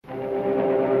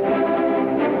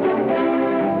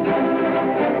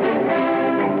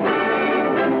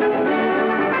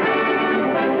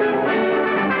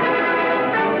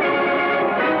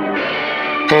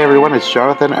everyone, it's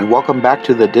Jonathan, and welcome back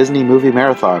to the Disney Movie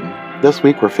Marathon. This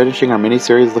week we're finishing our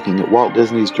mini-series looking at Walt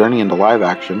Disney's journey into live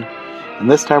action,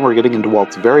 and this time we're getting into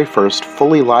Walt's very first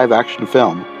fully live-action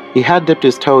film. He had dipped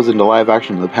his toes into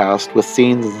live-action in the past with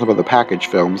scenes in some of the package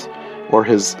films, or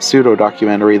his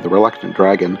pseudo-documentary The Reluctant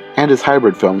Dragon, and his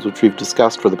hybrid films which we've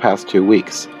discussed for the past 2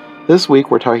 weeks. This week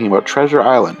we're talking about Treasure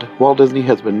Island. Walt Disney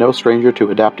has been no stranger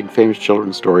to adapting famous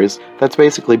children's stories. That's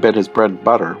basically been his bread and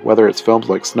butter, whether it's films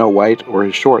like Snow White or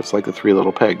his shorts like The Three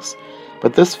Little Pigs.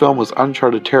 But this film was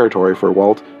uncharted territory for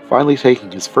Walt, finally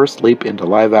taking his first leap into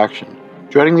live action.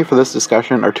 Joining me for this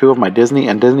discussion are two of my Disney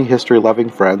and Disney history-loving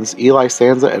friends, Eli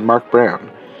Sanza and Mark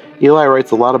Brown. Eli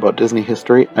writes a lot about Disney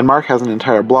history, and Mark has an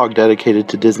entire blog dedicated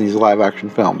to Disney's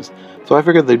live-action films, so I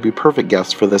figured they'd be perfect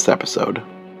guests for this episode.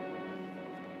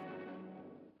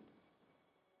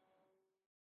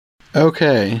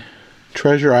 Okay,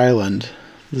 Treasure Island.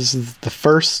 This is the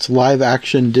first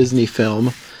live-action Disney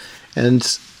film,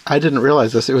 and I didn't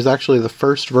realize this. It was actually the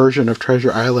first version of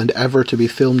Treasure Island ever to be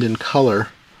filmed in color.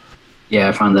 Yeah,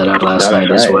 I found that out last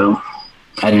night as well.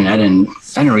 I didn't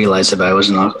realize it, but I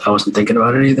wasn't thinking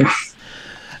about it either.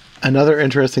 Another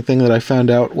interesting thing that I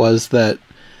found out was that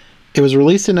it was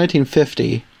released in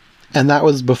 1950, and that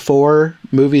was before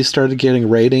movies started getting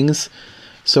ratings.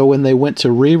 So when they went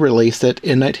to re-release it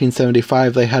in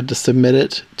 1975, they had to submit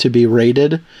it to be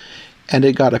rated, and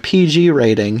it got a PG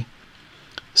rating.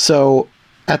 So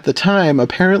at the time,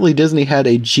 apparently Disney had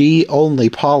a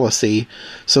G-only policy,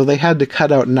 so they had to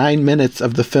cut out 9 minutes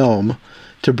of the film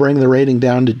to bring the rating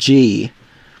down to G.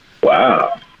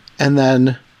 Wow. And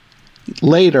then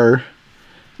later,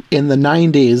 in the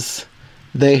 90s,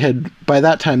 by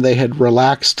that time they had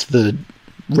relaxed the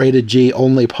rated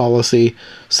G-only policy,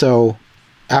 so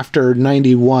after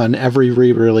 91, every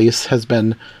re-release has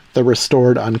been the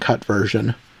restored uncut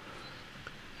version.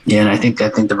 Yeah, and I think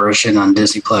the version on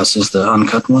Disney Plus is the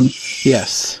uncut one.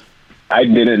 Yes. I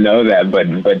didn't know that,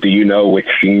 but do you know which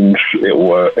scenes it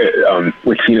was?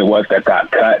 Which scene it was that got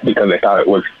cut because they thought it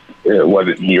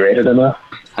wasn't G-rated enough?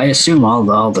 I assume all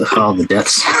the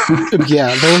deaths.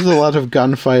 Yeah, there was a lot of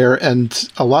gunfire and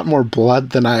a lot more blood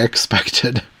than I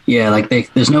expected. Yeah, like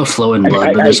there's no flowing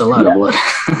blood, but there's a lot of blood.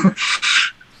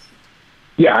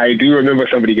 Yeah, I do remember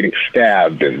somebody getting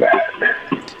stabbed in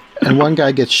that. And one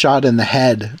guy gets shot in the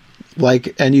head,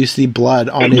 and you see blood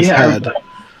on his head.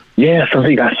 Yeah,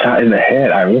 somebody got shot in the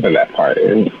head. I remember that part.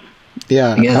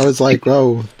 Yeah, I was like,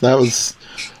 whoa, that was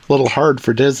a little hard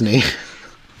for Disney.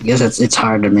 I guess it's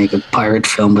hard to make a pirate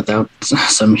film without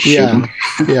some shooting.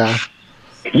 Yeah.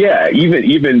 Yeah, even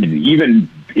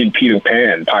in Peter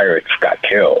Pan, pirates got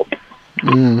killed.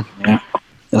 Yeah,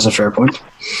 that's a fair point.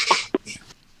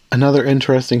 Another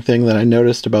interesting thing that I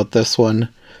noticed about this one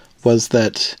was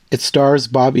that it stars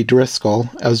Bobby Driscoll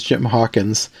as Jim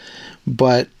Hawkins,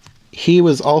 but he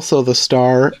was also the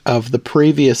star of the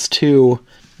previous 2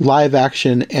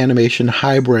 live-action animation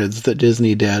hybrids that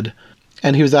Disney did,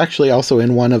 and he was actually also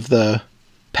in one of the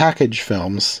package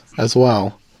films as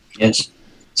well. Yes,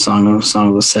 Song of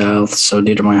the South, So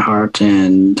Dear to My Heart,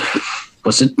 and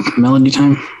was it Melody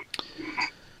Time?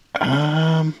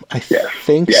 I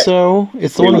think so.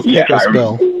 It's the one with Pecos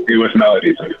Bill. It was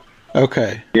Melody Time.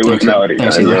 Okay. It was Melody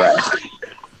Time. You're right.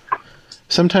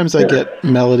 Sometimes I get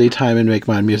Melody Time and Make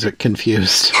Mine Music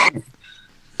confused.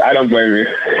 I don't blame you.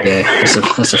 Yeah,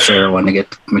 that's a fair one to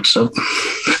get mixed up.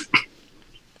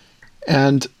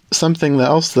 And something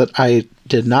else that I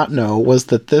did not know was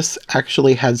that this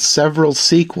actually had several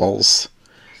sequels,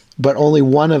 but only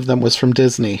one of them was from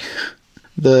Disney.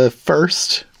 The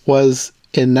first was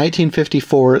in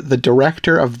 1954. The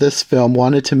director of this film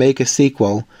wanted to make a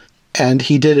sequel, and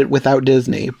he did it without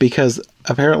Disney, because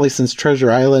apparently since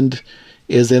Treasure Island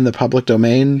is in the public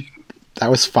domain, that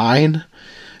was fine.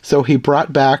 So he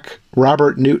brought back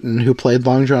Robert Newton, who played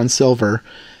Long John Silver,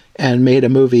 and made a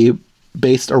movie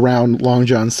based around Long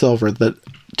John Silver that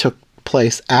took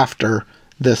place after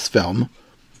this film.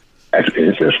 That's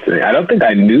interesting. I don't think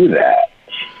I knew that.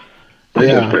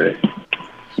 Yeah.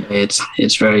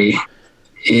 It's very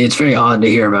odd to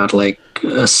hear about like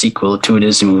a sequel to a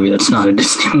Disney movie that's not a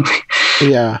Disney movie.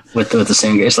 Yeah. With the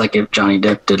same guy. It's like if Johnny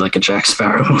Depp did like a Jack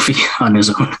Sparrow movie on his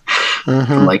own.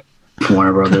 From like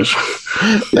Warner Brothers.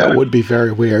 That would be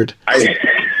very weird.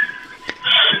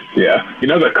 Yeah,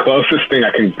 the closest thing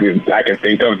I can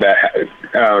think of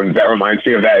that reminds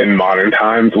me of that in modern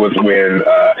times was when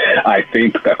I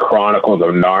think the Chronicles of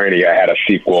Narnia had a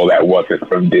sequel that wasn't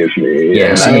from Disney.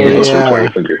 Yes, it was from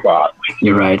 20th Century Fox.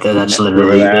 You're right. That's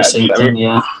literally the same thing.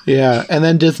 Yeah, and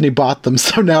then Disney bought them,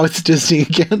 so now it's Disney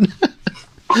again.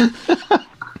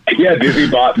 Yeah, Disney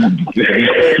bought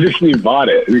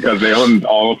it because they own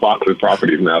all of Fox's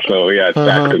properties now. So yeah, it's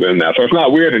back to them now. So it's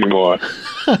not weird anymore.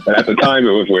 But at the time,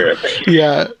 it was weird.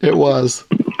 Yeah, it was.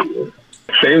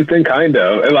 Same thing, kind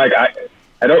of. Like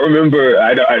I don't remember.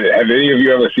 Have any of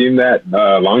you ever seen that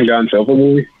Long John Silver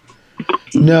movie?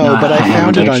 No, but I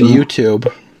found it on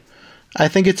YouTube. I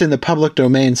think it's in the public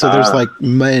domain, so there's like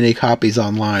many copies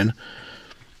online.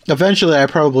 Eventually, I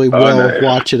probably will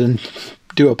watch it and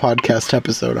do a podcast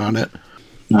episode on it.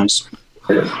 Nice.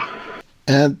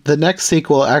 And the next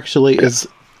sequel actually is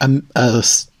a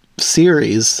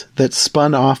series that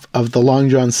spun off of the Long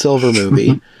John Silver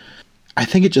movie. I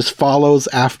think it just follows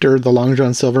after the Long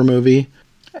John Silver movie,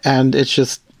 and it's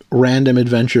just random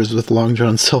adventures with Long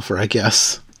John Silver, I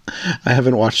guess. I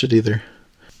haven't watched it either.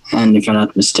 And if I'm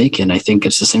not mistaken, I think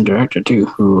it's the same director too,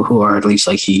 who are at least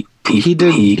like he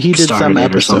did some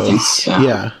episodes.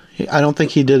 Yeah. I don't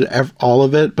think he did all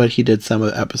of it, but he did some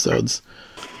of the episodes.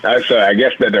 So I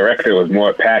guess the director was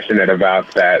more passionate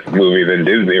about that movie than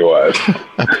Disney was.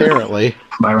 Apparently.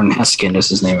 Byron Heskin is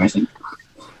his name, I think.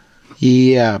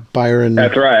 Yeah, Byron.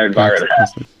 That's right, Byron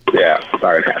Heskin. Yeah,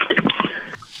 Byron Heskin.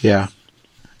 Yeah.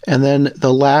 And then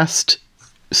the last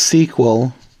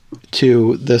sequel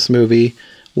to this movie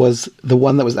was the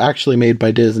one that was actually made by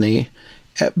Disney.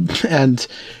 And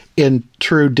in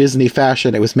true Disney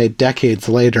fashion, it was made decades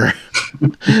later.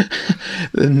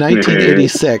 In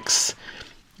 1986,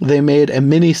 they made a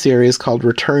miniseries called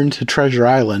Return to Treasure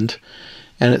Island,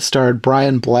 and it starred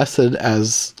Brian Blessed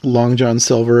as Long John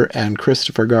Silver and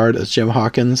Christopher Guard as Jim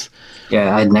Hawkins.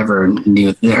 Yeah, I'd never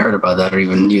heard about that or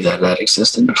even knew that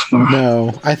existed before.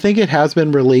 No, I think it has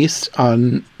been released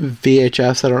on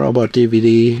VHS. I don't know about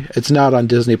DVD. It's not on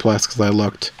Disney Plus because I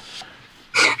looked.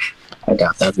 I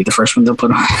doubt that would be the first one they'll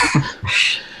put on.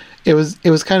 It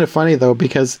was kind of funny though,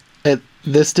 because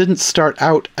this didn't start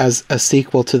out as a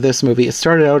sequel to this movie. It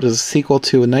started out as a sequel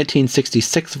to a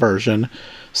 1966 version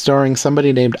starring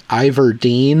somebody named Ivor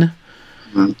Dean.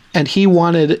 Mm-hmm. And he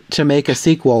wanted to make a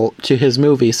sequel to his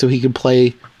movie so he could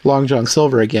play Long John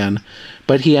Silver again.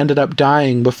 But he ended up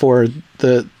dying before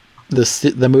the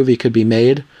movie could be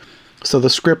made. So the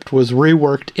script was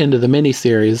reworked into the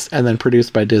miniseries and then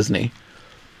produced by Disney.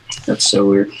 That's so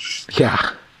weird.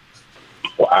 Yeah.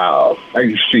 Wow. I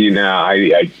can see now.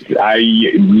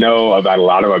 I know about a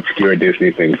lot of obscure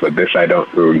Disney things, but this I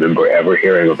don't remember ever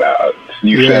hearing about.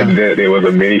 You said that there was a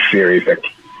miniseries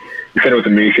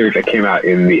that came out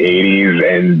in the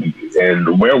 80s,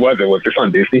 and where was it? Was this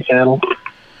on Disney Channel?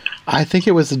 I think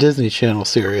it was a Disney Channel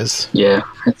series. Yeah,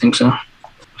 I think so.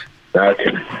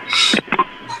 Okay.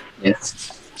 Yeah.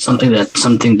 Something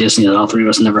Disney that all three of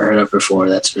us never heard of before.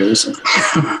 That's really something.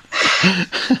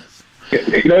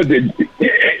 You know, the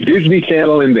Disney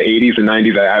Channel in the 80s and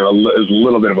 90s, I have a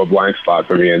little bit of a blind spot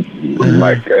for me, in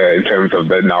terms of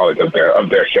the knowledge of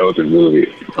their shows and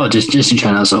movies. Oh, just Disney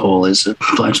Channel as a whole is a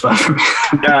blind spot for me.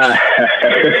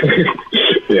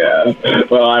 Yeah.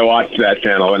 Well, I watched that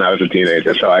channel when I was a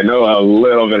teenager, so I know a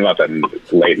little bit about the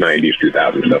late 90s,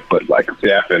 2000s stuff, but like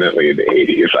definitely the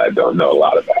 80s, I don't know a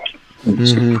lot about.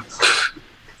 Mm-hmm.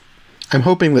 I'm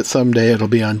hoping that someday it'll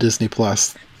be on Disney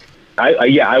Plus.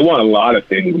 I want a lot of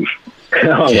things.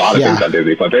 Things on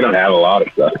Disney Plus. They don't have a lot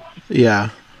of stuff. Yeah.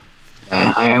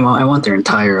 I want their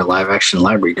entire live action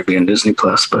library to be on Disney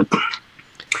Plus, but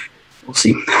we'll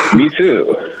see. Me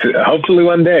too. Hopefully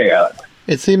one day.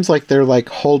 It seems like they're like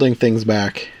holding things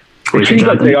back. It seems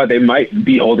like they are. They might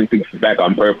be holding things back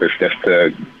on purpose just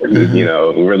to,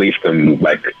 release them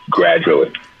like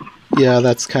gradually. Yeah,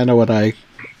 that's kind of what I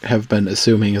have been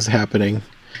assuming is happening.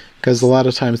 Because a lot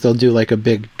of times they'll do like a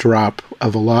big drop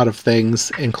of a lot of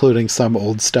things, including some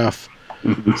old stuff.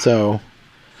 Mm-hmm. So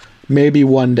maybe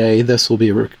one day this will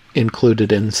be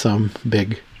included in some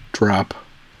big drop.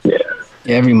 Yeah.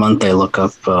 Every month they look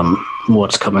up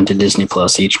what's coming to Disney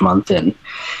Plus each month, and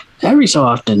every so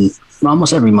often,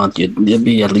 almost every month, there'd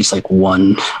be at least like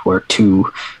one or two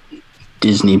old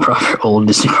Disney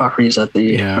properties that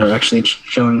they are actually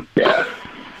showing. Yeah.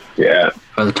 Yeah.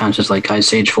 Other times it's like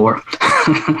Ice Age 4.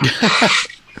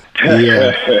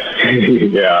 Yeah.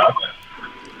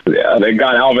 Yeah, they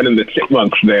got Alvin and the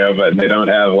Chipmunks there, but they don't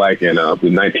have the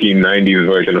 1990s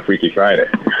version of Freaky Friday.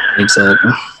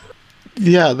 Exactly.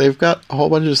 Yeah, they've got a whole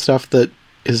bunch of stuff that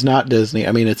is not Disney.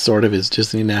 I mean, it sort of is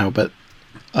Disney now, but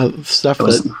stuff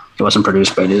it wasn't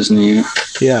produced by Disney.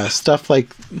 Yeah, stuff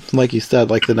like you said,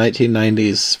 like the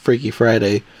 1990s Freaky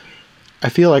Friday. I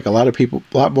feel like a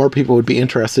lot more people would be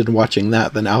interested in watching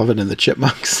that than Alvin and the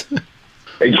Chipmunks.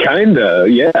 Kinda,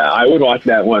 yeah. I would watch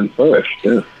that one first.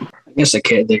 Yeah. I guess they're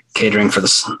catering for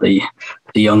the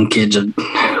young kids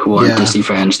who aren't Disney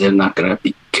fans. They're not going to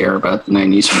be care about the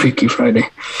 90s Freaky Friday.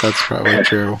 That's probably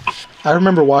true. I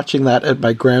remember watching that at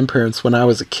my grandparents' when I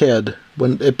was a kid,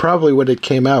 when it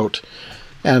came out,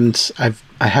 and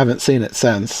I haven't seen it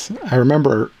since. I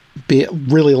remember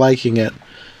really liking it,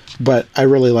 but I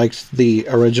really liked the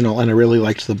original and I really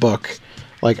liked the book.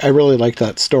 Like, I really liked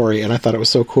that story, and I thought it was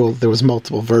so cool there was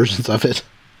multiple versions of it.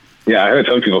 Yeah, I heard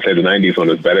some people say the 90s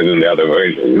one is better than the other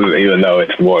version, even though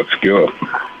it's more obscure.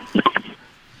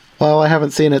 Well, I haven't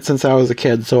seen it since I was a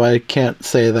kid, so I can't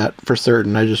say that for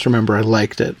certain. I just remember I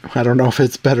liked it. I don't know if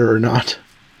it's better or not.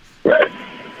 Right.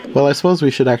 Well, I suppose we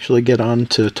should actually get on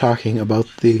to talking about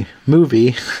the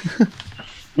movie.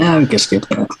 Yeah, I guess skip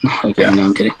that. Okay, yeah. No,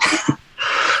 I'm kidding.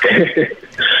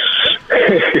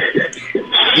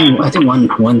 I think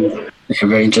one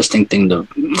very interesting thing to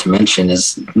mention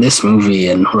is this movie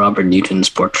and Robert Newton's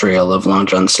portrayal of Long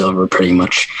John Silver pretty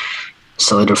much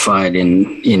solidified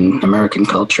in American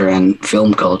culture and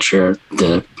film culture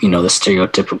the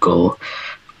stereotypical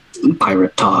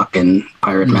pirate talk and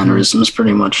pirate mannerisms.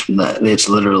 Pretty much that it's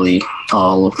literally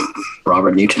all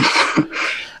Robert Newton.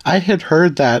 I had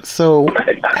heard that. So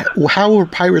how were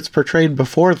pirates portrayed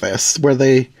before this? Were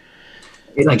they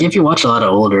like, if you watch a lot of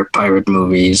older pirate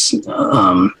movies,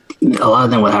 a lot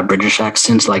of them would have British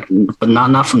accents, like, but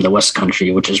not from the West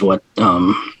Country, which is what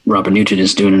Robert Newton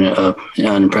is doing an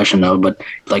impression of. But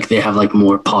like, they have like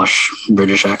more posh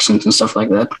British accents and stuff like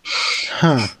that.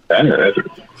 Huh.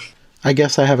 I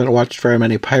guess I haven't watched very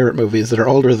many pirate movies that are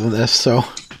older than this, so.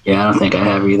 Yeah, I don't think I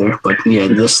have either. But yeah,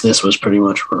 this was pretty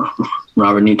much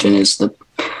Robert Newton is the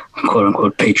quote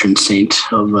unquote patron saint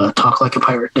of Talk Like a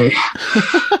Pirate Day.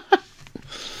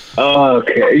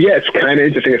 Okay, yeah, it's kind of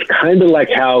interesting. It's kind of like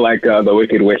how, like, the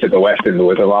Wicked Witch of the West and the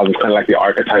Wizard of Oz is kind of like the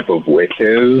archetype of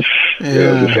witches. Yeah.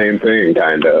 It was the same thing,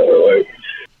 kind of. Like,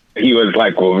 he was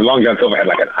like, well, Long John Silver had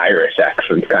like an Irish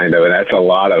accent, kind of, and that's a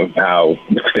lot of how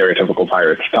stereotypical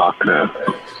pirates talk now.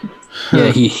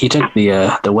 Yeah, he took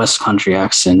the West Country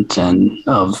accent and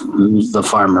of the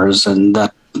farmers and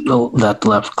that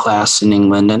left class in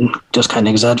England and just kind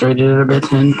of exaggerated it a bit,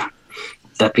 and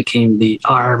that became the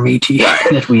R matey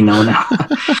that we know now.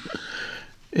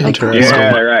 Interesting.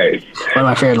 Yeah, right. One of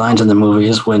my favorite lines in the movie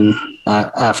is when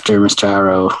after they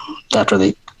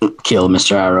kill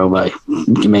Mr. Arrow by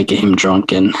making him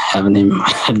drunk and having him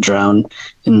drown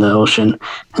in the ocean,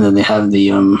 and then they have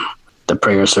the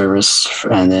prayer service,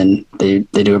 and then they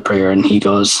do a prayer, and he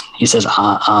says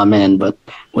amen, but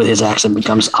with his accent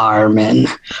becomes amen.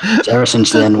 So ever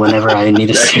since then, whenever I need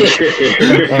to say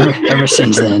ever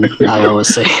since then, I always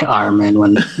say amen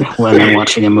when I'm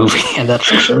watching a movie, and that's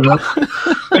for sure.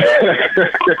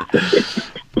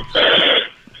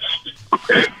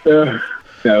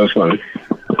 That was funny.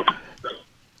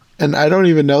 And I don't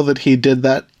even know that he did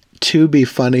that to be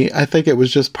funny. I think it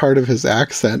was just part of his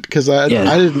accent, because I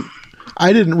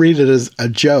didn't read it as a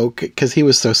joke because he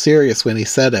was so serious when he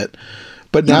said it.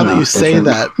 But now that you say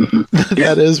that,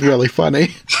 that is really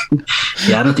funny.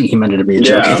 Yeah, I don't think he meant it to be a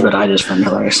joke, but I just find it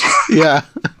hilarious. Yeah.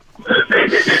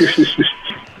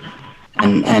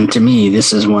 And to me,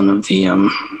 this is one of the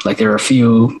there are a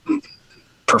few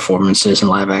performances in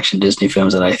live action Disney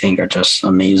films that I think are just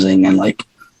amazing and like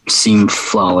seem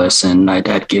flawless, and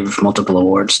I'd give multiple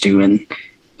awards to, and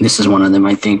this is one of them.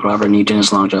 I think Robert Newton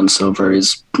as Long John Silver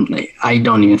is, I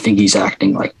don't even think he's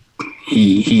acting like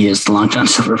he is Long John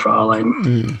Silver for all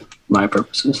my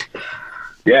purposes.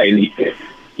 Yeah,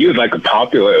 he was like a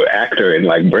popular actor in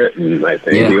like Britain, I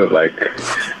think. Yeah. He was like,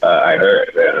 I heard,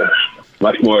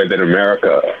 much more than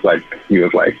America. Like, he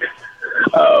was like,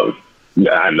 I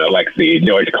don't know, like the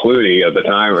George Clooney of the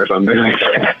time or something like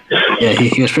that. Yeah,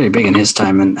 he was pretty big in his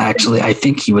time, and actually I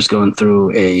think he was going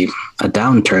through a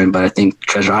downturn, but I think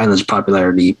Treasure Island's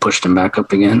popularity pushed him back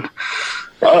up again.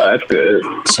 Oh, that's good.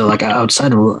 So like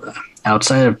outside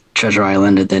of Treasure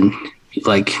Island, and then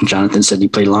like Jonathan said, he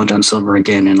played Long John Silver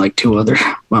again in like 2 other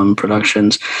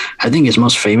productions. I think his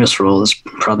most famous role is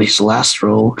probably his last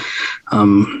role.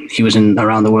 He was in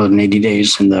Around the World in 80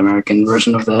 Days in the American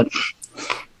version of that.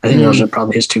 I think those are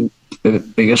probably his 2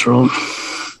 biggest roles.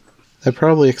 That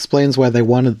probably explains why they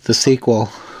wanted the sequel.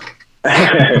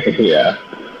 Yeah.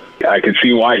 I could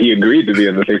see why he agreed to be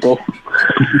in the sequel.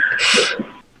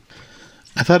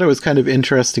 I thought it was kind of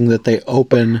interesting that they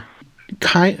open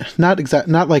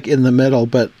not like in the middle,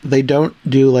 but they don't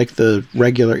do like the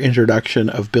regular introduction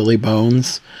of Billy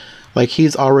Bones. Like,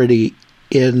 he's already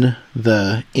in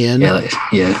the inn.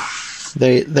 Yeah.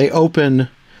 They open.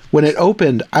 When it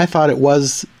opened, I thought it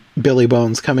was Billy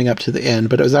Bones coming up to the inn,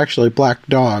 but it was actually Black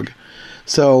Dog.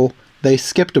 So they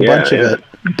skipped a bunch of it,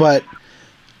 but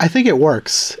I think it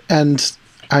works. And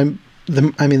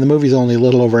the movie's only a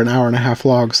little over an hour and a half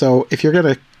long, so if you're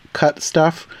going to cut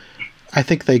stuff, I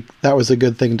think that was a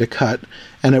good thing to cut,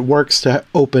 and it works to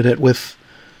open it with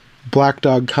Black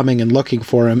Dog coming and looking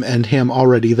for him, and him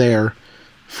already there,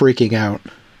 freaking out.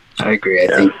 I agree. I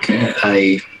think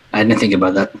I didn't think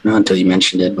about that until you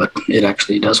mentioned it, but it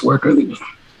actually does work really well.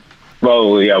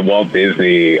 Well, yeah, Walt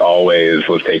Disney always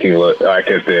was taking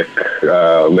artistic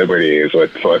liberties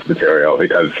with source material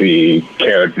because he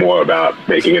cared more about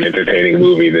making an entertaining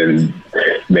movie than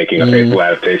making a faithful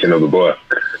adaptation of the book.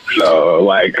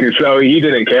 So he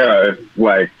didn't care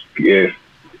if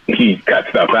he cut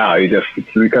stuff out. He just,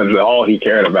 because all he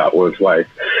cared about was like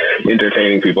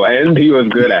entertaining people, and he was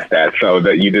good at that, so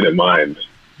that you didn't mind.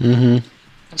 Mm-hmm.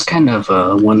 That's kind of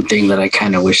one thing that I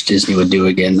kind of wish Disney would do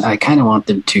again. I kind of want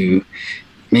them to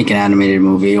make an animated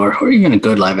movie or even a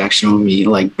good live action movie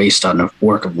like based on a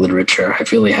work of literature. I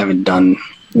feel they haven't done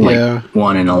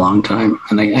one in a long time.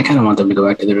 And I kind of want them to go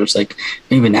back to their roots, like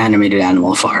maybe an animated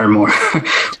Animal Farm or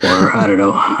I don't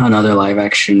know, another live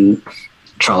action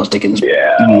Charles Dickens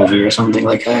movie or something.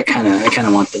 Like I kind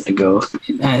of want them to go.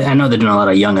 I know they're doing a lot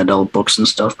of young adult books and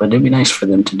stuff, but it'd be nice for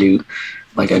them to do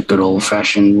like a good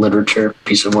old-fashioned literature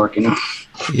piece of work,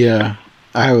 Yeah,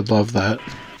 I would love that.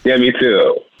 Yeah, me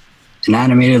too. An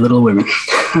animated Little Women.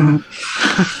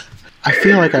 I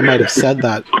feel like I might have said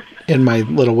that in my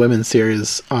Little Women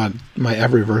series on my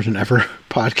Every Version Ever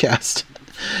podcast.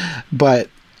 But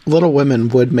Little Women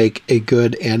would make a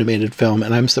good animated film,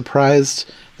 and I'm surprised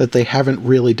that they haven't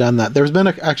really done that. There's been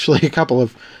actually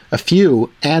a few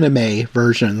anime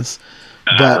versions,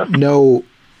 but no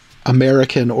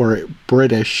American or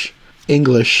British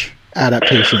English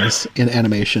adaptations in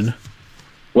animation.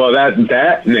 Well,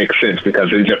 that makes sense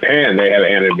because in Japan they have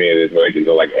animated versions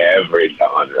of like every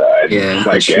genre.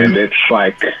 And it's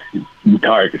like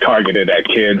targeted at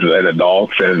kids and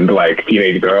adults and like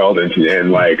teenage girls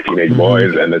and like teenage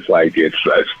boys, and it's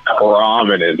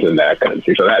prominent in that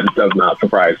country. So that does not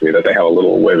surprise me that they have a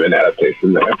Little Women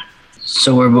adaptation there.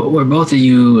 So we're both of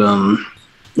you.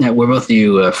 Were both of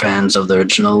you fans of the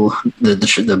original,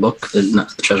 the book,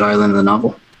 the Treasure Island, the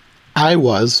novel? I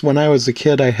was. When I was a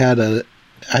kid, I had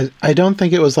I don't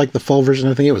think it was like the full version.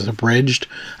 I think it was abridged.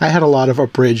 I had a lot of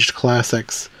abridged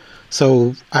classics.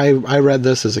 So I read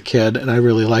this as a kid, and I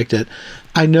really liked it.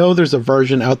 I know there's a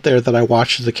version out there that I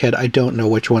watched as a kid. I don't know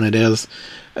which one it is.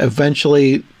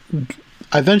 Eventually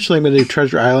I'm going to do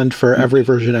Treasure Island for Every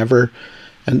Version Ever,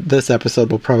 and this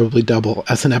episode will probably double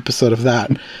as an episode of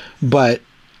that. But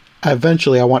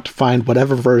eventually I want to find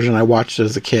whatever version I watched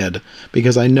as a kid,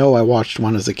 because I know I watched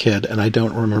one as a kid and I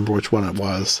don't remember which one it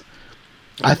was.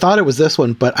 I thought it was this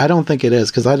one, but I don't think it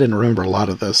is, because I didn't remember a lot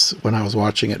of this when I was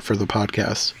watching it for the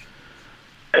podcast.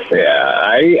 Yeah,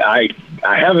 I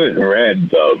haven't read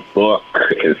the book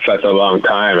in such a long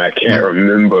time. I can't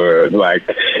remember like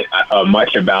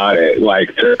much about it,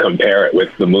 like to compare it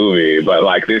with the movie. But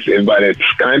but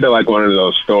it's kind of like one of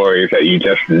those stories that you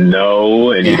just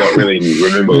know, and you don't really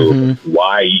remember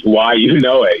why you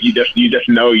know it. You just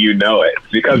know it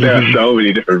because there are so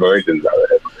many different versions of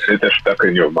it. It's just stuck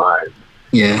in your mind.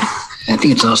 Yeah, I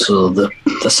think it's also the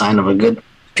sign of a good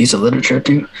piece of literature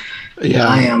too. Yeah,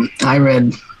 I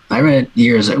read it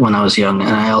years when I was young, and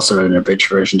I also read an abridged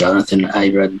version. Jonathan, I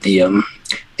read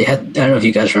I don't know if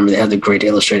you guys remember, they had the Great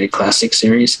Illustrated Classic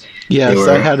series. Yes,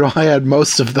 I had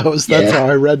most of those. That's how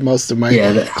I read most of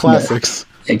my classics.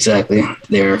 Exactly.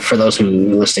 They're, for those who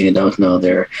are listening and don't know,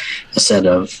 they're a set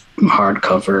of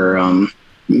hardcover,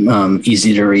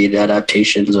 easy to read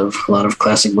adaptations of a lot of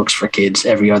classic books for kids.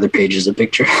 Every other page is a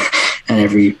picture, and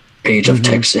every page of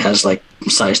text has like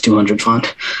size 200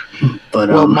 font. But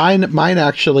mine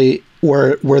actually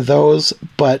were those,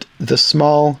 but the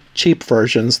small cheap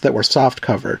versions that were soft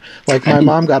cover. Like my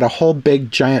mom got a whole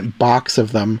big giant box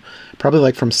of them, probably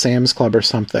like from Sam's Club or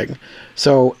something.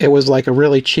 So it was like a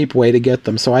really cheap way to get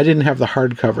them. So I didn't have the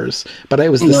hardcovers, but it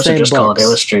was the same books. Called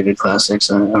Illustrated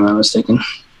Classics. I'm not mistaken.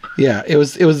 Yeah, it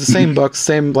was the same books,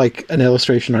 same like an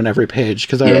illustration on every page.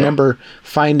 Because I remember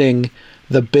finding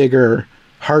the bigger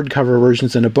hardcover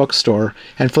versions in a bookstore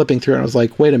and flipping through, and I was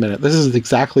like, wait a minute, this is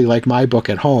exactly like my book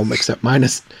at home, except mine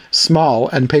is small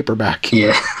and paperback.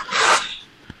 Yeah.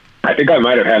 I think I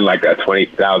might have had like a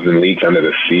 20,000 Leagues Under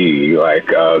the Sea, like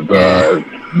the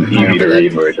easy to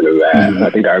read version of that.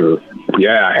 I think I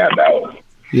had that one.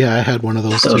 Yeah, I had one of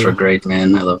those. Those were great,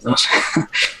 man. I love those.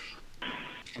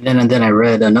 And then I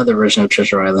read another version of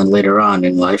Treasure Island later on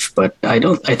in life, but I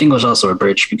think it was also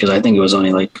abridged, because I think it was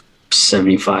only like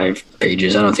 75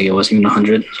 pages. I don't think it was even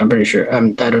 100. I'm pretty sure. I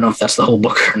don't know if that's the whole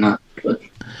book or not. But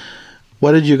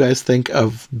what did you guys think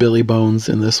of Billy Bones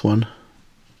in this one?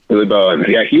 Billy Bones.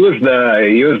 Yeah, he was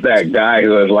that guy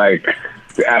who was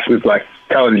like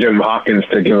telling Jim Hawkins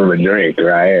to give him a drink,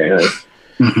 right?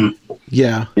 Mm-hmm.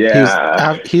 Yeah.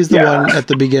 He's the one at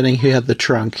the beginning who had the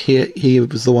trunk. He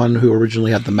was the one who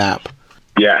originally had the map.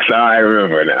 Yes, I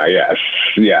remember now. Yes,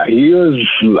 yeah, he was.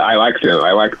 I liked him.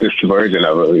 I liked this version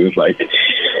of him.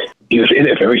 He was in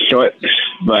it very short,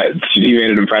 but he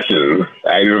made an impression.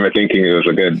 I remember thinking it was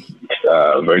a good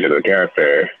version of the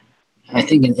character. I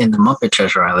think in the Muppet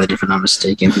Treasure Island, if I'm not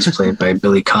mistaken, he's played by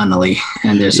Billy Connolly.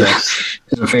 And there's a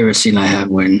favorite scene I have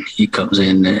when he comes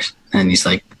in and he's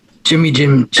like, Jimmy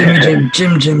Jim, Jimmy Jim,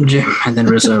 Jim Jim Jim. And then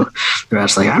Rizzo, the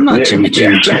rat's like, I'm not Jimmy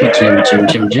Jim, Jimmy Jim, Jim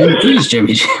Jim Jim. He's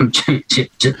Jimmy Jim, Jimmy Jim,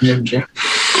 Jim Jim Jim.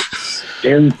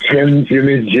 Jim, Jimmy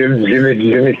Jim,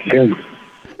 Jimmy Jim.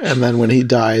 And then when he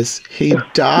dies, he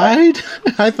died?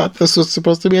 I thought this was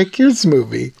supposed to be a kids'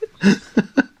 movie.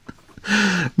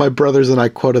 My brothers and I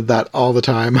quoted that all the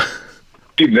time.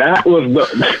 Dude, that was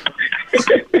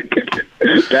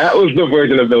the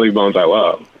version of Billy Bones I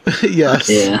love. Yes.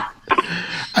 Yeah.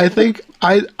 I think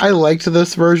I liked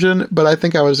this version, but I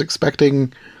think I was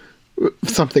expecting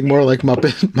something more like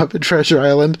Muppet Treasure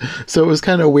Island. So it was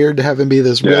kind of weird to have him be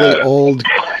this really old,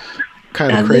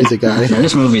 kind of crazy guy. Yeah,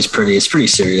 this movie is pretty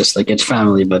serious. Like, it's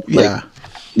family, but like,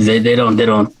 they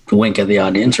don't wink at the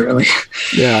audience really.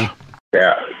 Yeah.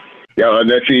 Yeah. Yeah,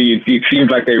 it seems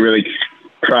like they really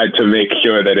tried to make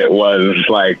sure that it was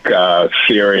like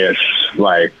serious,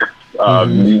 like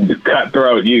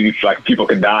cutthroat. Like people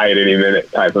could die at any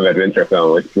minute type of adventure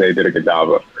film, which they did a good job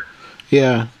of.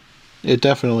 Yeah, it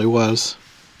definitely was,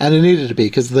 and it needed to be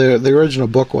because the original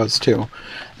book was too.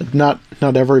 Not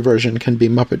every version can be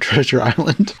Muppet Treasure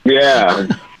Island. Yeah,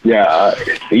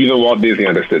 even Walt Disney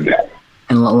understood that.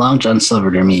 And Long John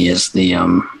Silver to me is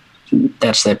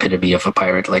that's the epitome of a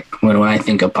pirate. Like when I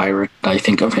think of pirate, I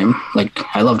think of him. Like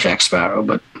I love Jack Sparrow,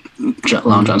 but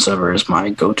Long John Silver is my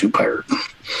go-to pirate.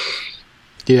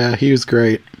 Yeah, he was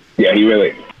great. Yeah, he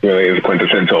really is a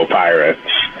quintessential pirate.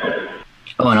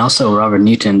 Oh, and also Robert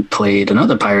Newton played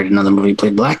another pirate in another movie. He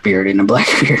played Blackbeard in a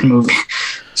Blackbeard movie.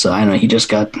 So I don't know. He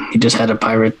just had a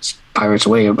pirate's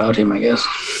way about him, I guess.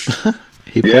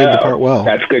 He played the part well.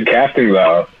 That's good casting,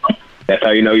 though. That's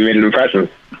how you know you made an impression.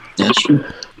 That's true.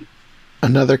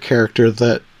 Another character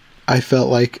that I felt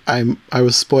like I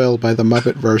was spoiled by the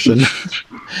Muppet version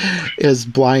is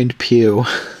Blind Pew,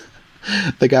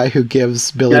 the guy who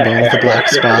gives Billy Bones the black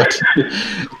spot.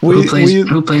 Who plays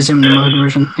him in the Muppet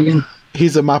version again?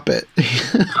 He's a Muppet.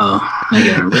 Oh, I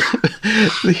get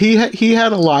it. He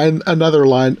had another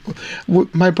line.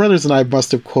 My brothers and I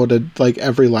must have quoted like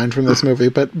every line from this movie,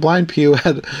 but Blind Pew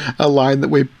had a line that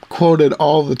we quoted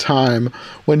all the time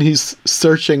when he's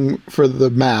searching for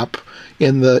the map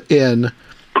in the inn,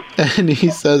 and he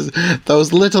says,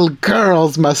 "Those little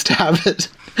girls must have it,"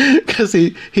 because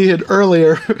he had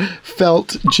earlier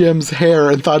felt Jim's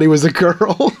hair and thought he was a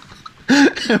girl.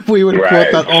 And we would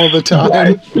quote that all the time.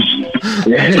 Right.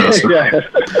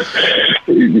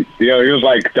 He was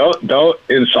like, "Don't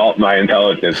insult my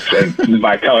intelligence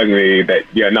by telling me that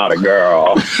you're not a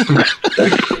girl."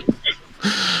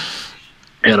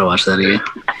 Gotta watch that again.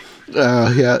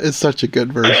 Yeah, it's such a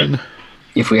good version.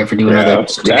 If we ever do another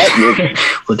episode,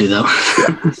 we'll do that one.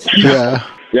 Yeah.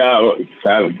 The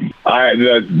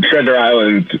Treasure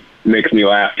Island makes me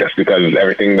laugh just because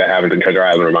everything that happens in Treasure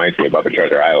Island reminds me about the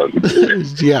Treasure Island.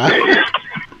 Yeah.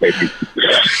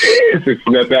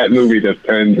 That movie just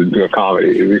turns into a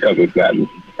comedy because of that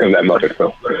Muppet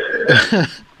film.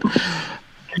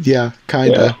 Yeah,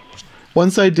 kinda. Yeah.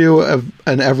 Once I do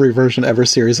an every version ever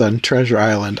series on Treasure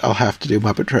Island, I'll have to do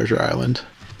Muppet Treasure Island.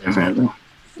 Definitely.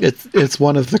 It's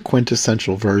one of the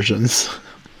quintessential versions.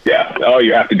 Yeah. Oh,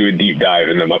 you have to do a deep dive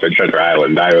in the Muppet Treasure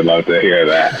Island. I would love to hear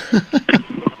that.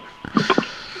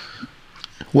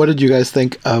 What did you guys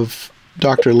think of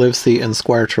Dr. Livesey and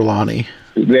Squire Trelawney?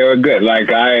 They were good. Like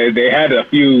they had a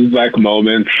few like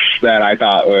moments that I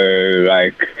thought were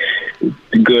like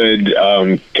good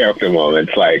character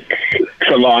moments. Like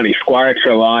Squire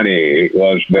Trelawney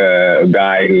was the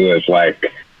guy who was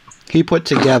like, he put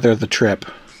together the trip.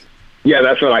 Yeah,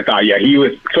 that's what I thought. Yeah, he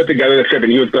was put together the trip,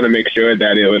 and he was going to make sure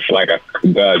that it was like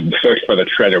the search for the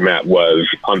treasure map was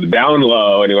on the down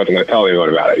low, and he wasn't going to tell anyone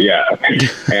about it. Yeah,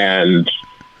 and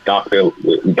Dr.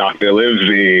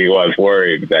 Livesey was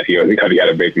worried that because he had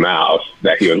a big mouth,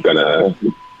 that he was going to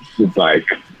like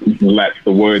let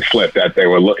the word slip that they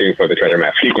were looking for the treasure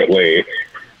map secretly.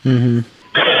 Mm-hmm.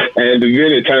 And then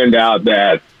it turned out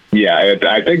that. Yeah, I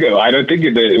don't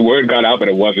think the word got out, but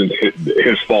it wasn't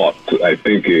his fault. I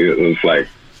think it was like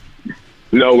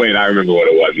No, wait, I remember what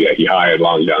it was. Yeah, he hired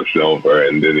Long John Silver,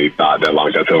 and then he thought that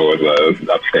Long John Silver was an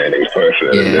upstanding person,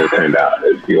 and then it turned out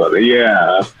he wasn't.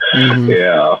 Yeah,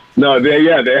 yeah. No, they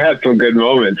had some good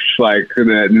moments, like,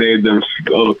 that made them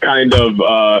kind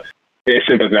of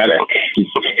sympathetic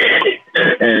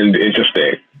and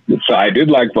interesting. So I did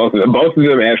like both of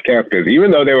them as characters,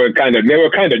 even though they were kind of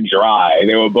dry.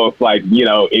 They were both, like,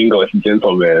 English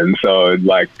gentlemen. So,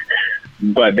 like,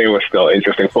 but they were still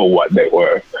interesting for what they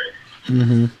were.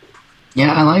 Mm-hmm.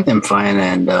 Yeah, I like them fine,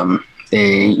 and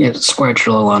Square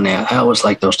Trelawney. I always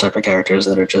like those type of characters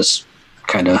that are just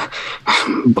kind of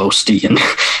boasty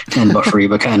and buffery,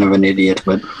 but kind of an idiot.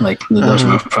 But, like, those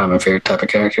are probably my favorite type of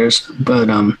characters. But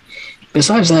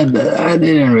besides that,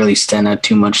 they didn't really stand out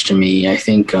too much to me. I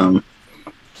think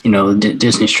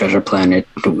Disney's Treasure Planet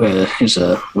is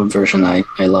a version I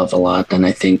love a lot, and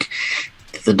I think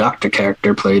the Doctor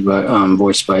character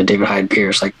voiced by David Hyde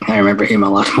Pierce, like, I remember him a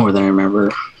lot more than I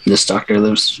remember this Doctor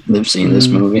Livesey in this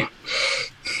movie.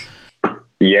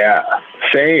 Yeah,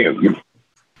 same.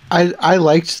 I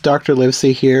liked Dr.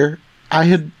 Livesey here. I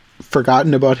had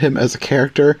forgotten about him as a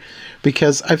character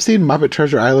because I've seen Muppet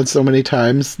Treasure Island so many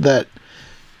times that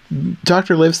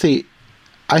Dr. Livesey,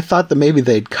 I thought that maybe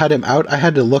they'd cut him out. I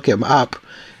had to look him up.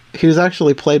 He was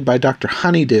actually played by Dr.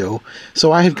 Honeydew,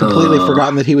 so I had completely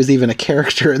forgotten that he was even a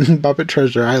character in Muppet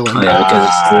Treasure Island. Oh, yeah, because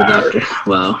it's the Doctor.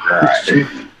 Wow.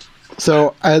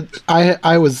 So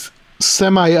I was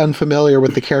semi-unfamiliar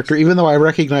with the character. Even though I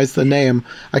recognized the name,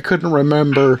 I couldn't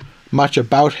remember much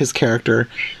about his character,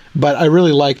 but I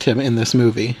really liked him in this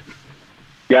movie.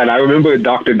 Yeah, and I remember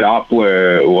Dr.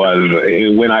 Doppler was,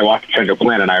 when I watched Treasure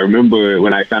Planet, I remember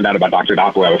when I found out about Dr.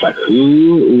 Doppler, I was like,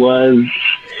 who was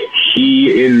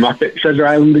he in Muppet Treasure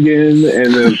Island again?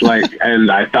 And it was like, and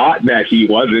I thought that he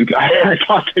wasn't. I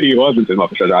thought that he wasn't in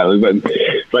Muppet Treasure Island,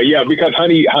 but yeah, because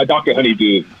Dr.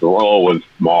 Honeydew's role was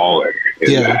smaller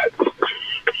in that.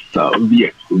 So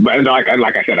yeah, and like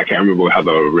I said, I can't remember how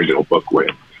the original book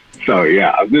went. So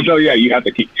yeah, you have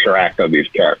to keep track of these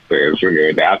characters when you're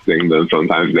adapting them.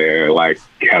 Sometimes they're like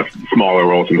have smaller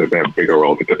roles, and they have bigger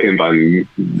roles. It depends on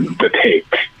the take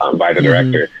by the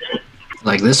director.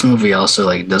 Like, this movie also,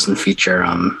 like, doesn't feature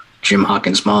Jim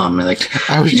Hawkins' mom. Like,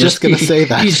 I was just gonna say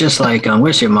that. He's just like,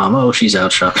 where's your mom? Oh, she's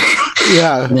out shopping.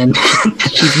 Yeah. And then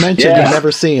she's mentioned and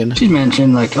never seen. She's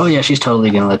mentioned, like, oh yeah, she's totally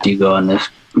gonna let you go on this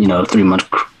 3-month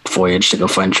voyage to go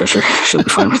find treasure. She'll be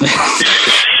fine with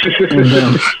it.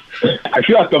 And, I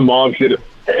feel like the mom should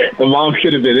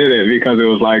have been in it, because it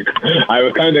was like, I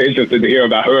was kind of interested to hear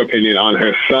about her opinion on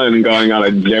her son going on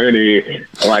a journey,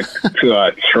 like, to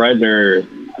a treasure,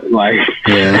 like,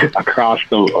 across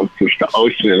the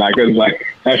ocean. Like, it was like,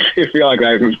 I feel like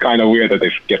that was kind of weird that they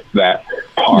skipped that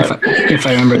part. If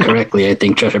I remember correctly, I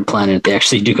think Treasure Planet, they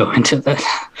actually do go into that.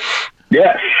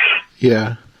 Yes.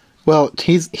 Yeah. Well,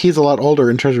 he's a lot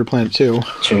older in Treasure Planet too.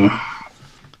 True.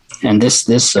 And this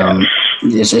is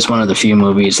one of the few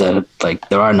movies that, like,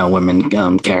 there are no women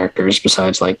characters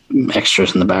besides, like,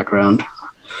 extras in the background.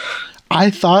 I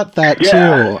thought that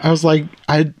too. I was like,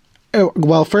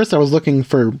 first I was looking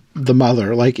for the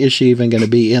mother. Like, is she even going to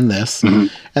be in this?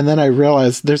 Mm-hmm. And then I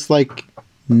realized there's, like,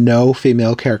 no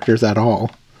female characters at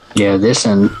all. Yeah, this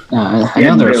and I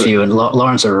know there are a few, and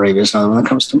Lawrence of Arabia is another one that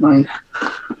comes to mind.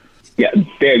 Yeah,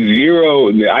 there's zero.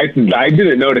 I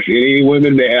didn't notice any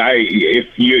women there. If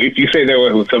you say there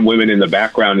were some women in the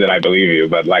background, then I believe you.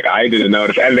 But, like, I didn't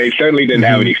notice, and they certainly didn't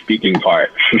have any speaking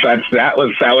parts. So that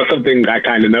was something I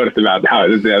kind of noticed about how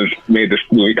it made this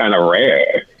movie kind of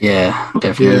rare. Yeah,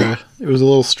 definitely. Yeah, it was a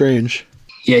little strange.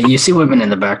 Yeah, you see women in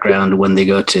the background when they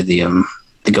go to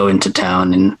they go into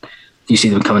town, and you see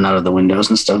them coming out of the windows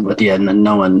and stuff. But yeah,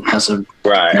 no one has no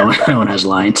one has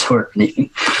lines or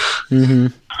anything. Mm-hmm.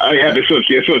 Oh yeah, this was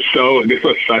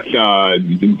such a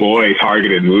boy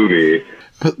targeted movie.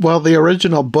 Well, the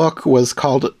original book was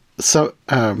called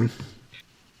something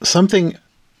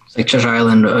like Treasure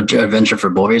Island Adventure for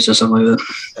Boys or something like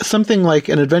that. Something like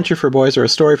An Adventure for Boys or A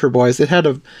Story for Boys. It had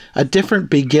a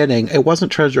different beginning. It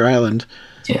wasn't Treasure Island.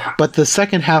 Yeah. But the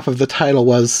second half of the title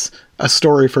was A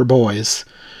Story for Boys.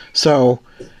 So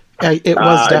it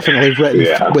was definitely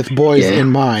written with boys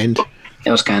in mind. That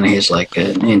was kind of his, like,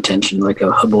 intention, like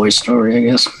a boy's story, I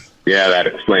guess. Yeah, that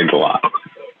explains a lot.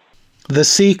 The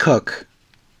Sea Cook,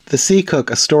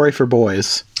 A Story for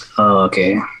Boys. Oh,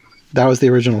 okay. That was the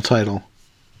original title.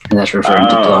 And that's referring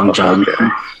to Long John. Okay.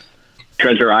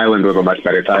 Treasure Island was a much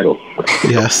better title.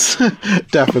 Yes,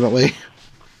 definitely.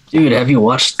 Dude, have you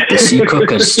watched The Sea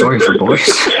Cook, A Story for Boys?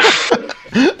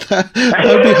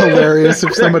 That'd be hilarious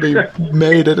if somebody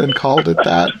made it and called it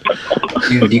that.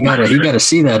 Dude, you gotta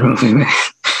see that movie, man.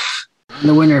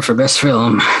 The winner for best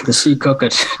film, The Sea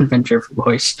Coconut Adventure for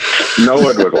Boys. No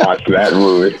one would watch that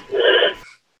movie.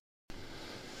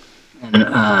 And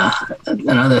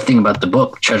another thing about the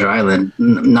book, Treasure Island,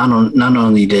 not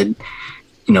only did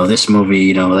this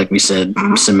movie, like we said,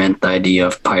 cement the idea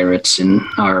of pirates in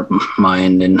our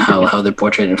mind and how they're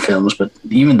portrayed in films, but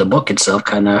even the book itself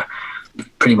kind of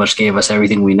pretty much gave us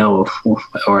everything we know,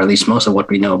 or at least most of what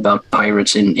we know about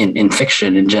pirates in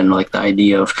fiction in general, like the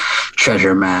idea of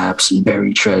treasure maps and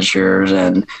buried treasures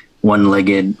and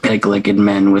one-legged, peg-legged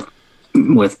men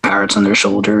with parrots on their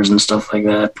shoulders and stuff like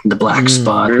that, the black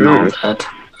spot and all that.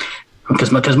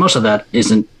 Because most of that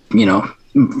isn't,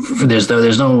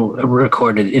 there's no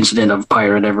recorded incident of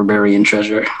pirate ever burying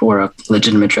treasure or a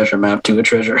legitimate treasure map to a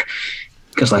treasure.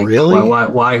 Because really?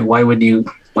 why would you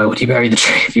bury the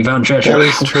treasure if you found treasure? That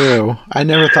is true. I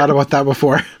never thought about that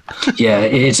before. Yeah,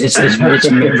 it's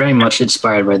very much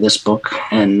inspired by this book,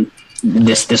 and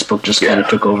this book just kind of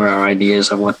took over our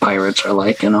ideas of what pirates are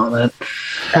like and all that.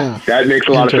 That makes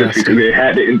a lot of sense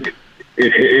because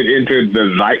it entered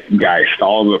the zeitgeist,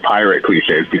 all the pirate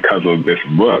cliches, because of this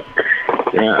book.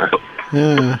 Yeah.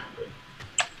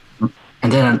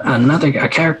 And then a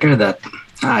character that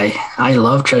I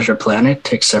love Treasure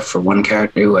Planet, except for one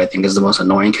character who I think is the most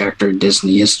annoying character in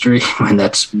Disney history, and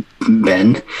that's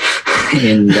Ben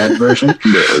in that version.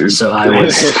 So I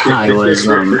was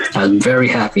very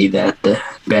happy that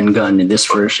Ben Gunn in this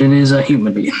version is a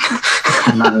human being,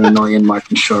 not an annoying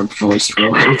Martin Short voice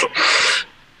role.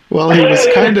 Well, he was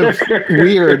kind of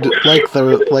weird, like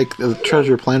the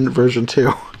Treasure Planet version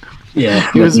too.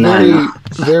 Yeah, he was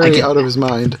very out of his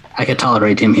mind. I could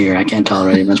tolerate him here. I can't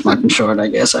tolerate him as Martin Short, I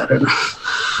guess. I don't know.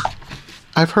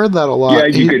 I've heard that a lot. Yeah,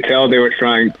 you could tell they were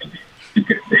trying. You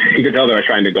could tell they were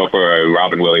trying to go for a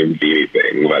Robin Williams beanie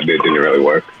thing, but it didn't really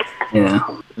work. Yeah.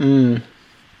 Then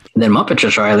Muppet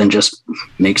Treasure Island just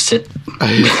makes it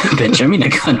Benjamin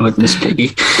Gunn with Miss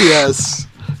Piggy. Yes.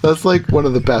 That's like one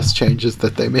of the best changes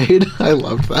that they made. I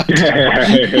love that.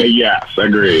 Yes,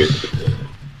 agreed.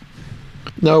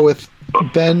 No, with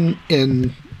Ben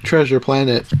in Treasure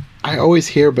Planet, I always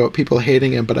hear about people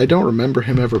hating him, but I don't remember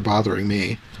him ever bothering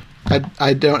me.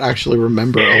 I don't actually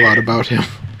remember a lot about him.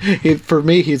 For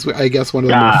me, he's, I guess, one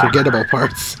of the more forgettable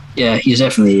parts. Yeah, he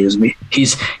definitely is.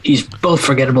 He's both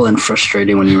forgettable and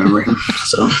frustrating when you remember him.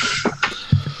 So.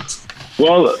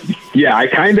 Well, yeah, I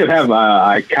kind of have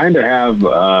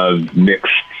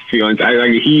mixed feelings.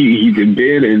 He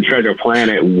did in Treasure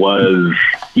Planet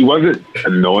he wasn't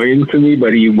annoying to me,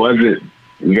 but he wasn't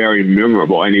very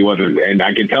memorable, and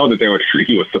I could tell that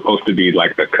he was supposed to be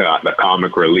like the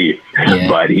comic relief,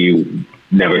 but he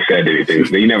never said anything.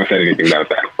 He never said anything that was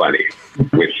that funny,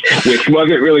 which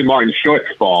wasn't really Martin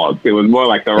Short's fault. It was more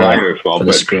like the writer's fault,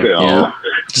 but still. Yeah.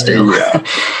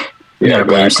 You gotta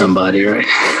blame somebody, right?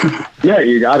 Yeah,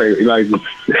 you gotta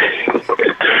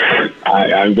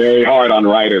I'm very hard on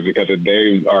writers because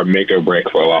they are make or break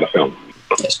for a lot of films.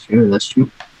 That's true.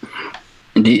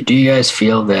 And do you guys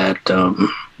feel that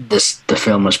the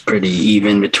film was pretty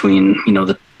even between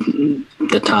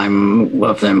the time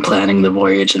of them planning the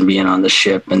voyage and being on the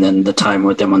ship, and then the time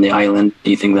with them on the island?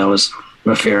 Do you think that was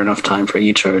a fair enough time for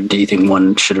each, or do you think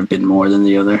one should have been more than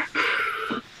the other?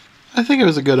 I think it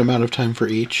was a good amount of time for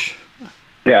each.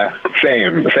 Yeah,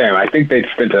 same. I think they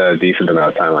spent a decent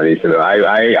amount of time on each of them.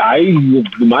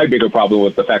 My bigger problem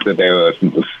was the fact that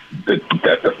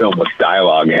that the film was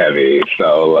dialogue heavy.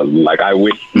 So, I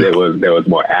wish there was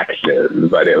more action,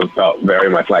 but it felt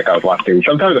very much like I was watching.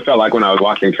 Sometimes it felt like when I was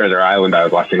watching Treasure Island, I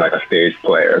was watching like a stage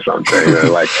play or something. It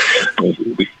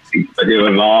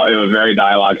was very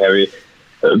dialogue heavy.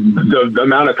 The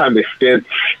amount of time they spent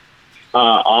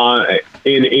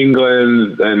in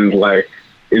England and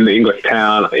in the English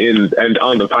town, and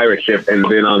on the pirate ship, and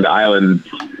then on the island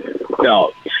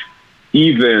felt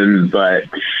even, but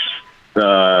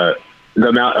the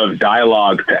amount of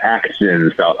dialogue to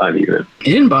action felt uneven. It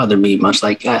didn't bother me much.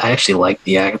 I actually liked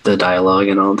the dialogue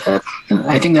and all that.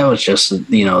 I think that was just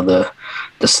the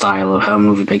style of how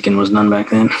movie making was done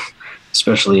back then,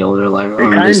 especially older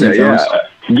Disney films.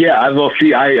 Yeah,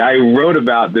 I wrote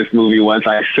about this movie once.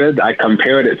 I said I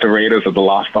compared it to Raiders of the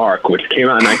Lost Ark, which came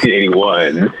out in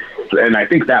 1981. And I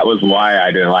think that was why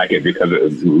I didn't like it, because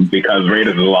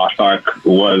Raiders of the Lost Ark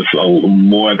was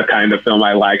more the kind of film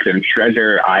I liked, and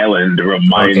Treasure Island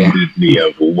reminded me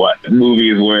of what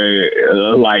movies were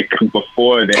like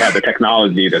before they had the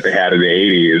technology that they had in the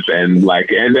 80s, and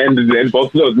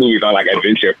both of those movies are like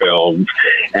adventure films.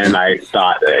 And I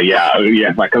thought,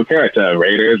 if I compare it to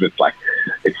Raiders,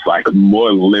 it's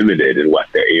more limited in what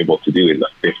they're able to do in the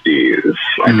 50s.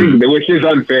 I think, which is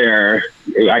unfair.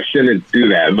 I shouldn't do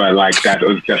that, but that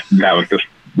was just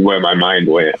where my mind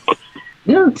went.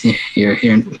 Yeah,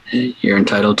 you're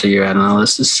entitled to your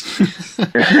analysis.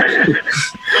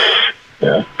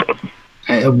 Yeah.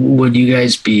 Would you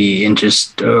guys be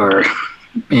interested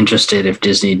if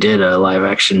Disney did a live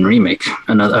action remake?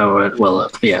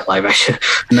 Live action,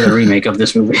 another remake of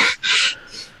this movie.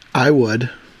 I would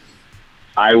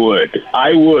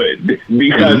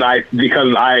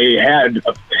because I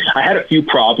had a few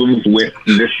problems with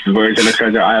this version of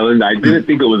Treasure Island. I didn't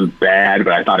think it was bad,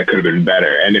 but I thought it could have been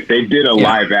better. And if they did a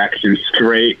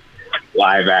straight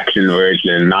live action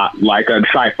version, not like a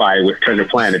sci-fi with Treasure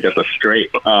Planet, just a straight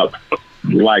up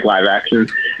like live action,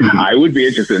 I would be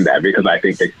interested in that because I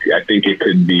think it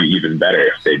could be even better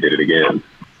if they did it again.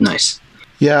 Nice.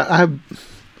 Yeah, I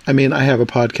have a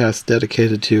podcast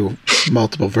dedicated to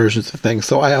multiple versions of things,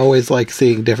 so I always like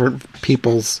seeing different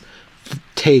people's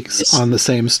takes on the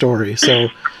same story. So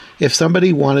if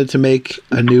somebody wanted to make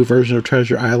a new version of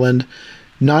Treasure Island,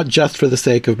 not just for the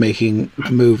sake of making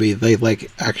a movie, they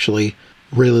actually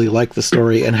really like the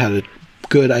story and had a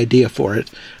good idea for it,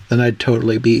 then I'd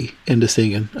totally be into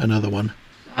seeing another one.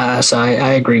 So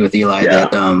I agree with Eli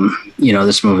that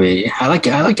this movie, I like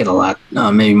it a lot,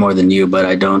 maybe more than you, but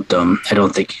I don't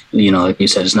think, like you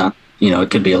said, it's not, it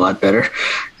could be a lot better,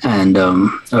 and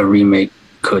a remake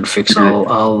could fix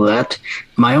all that.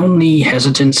 My only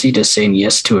hesitancy to saying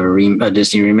yes to a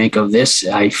Disney remake of this,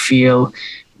 I feel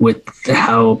with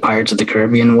how Pirates of the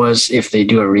Caribbean was, if they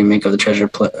do a remake of the Treasure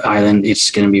Island,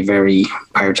 it's going to be very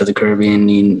Pirates of the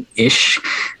Caribbean-ish,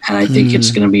 and I think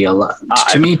it's going to be a lot.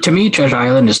 To me, Treasure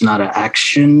Island is not an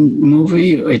action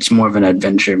movie; it's more of an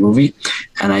adventure movie,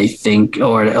 and I think,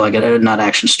 or like not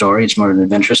action story, it's more of an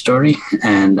adventure story.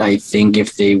 And I think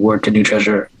if they were to do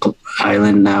Treasure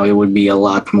Island now, it would be a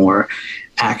lot more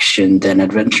action than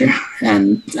adventure,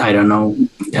 and I don't know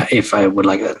if I would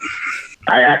like that.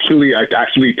 I actually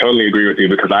totally agree with you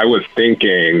because I was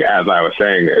thinking, as I was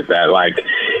saying it, that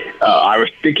I was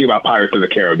thinking about Pirates of the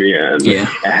Caribbean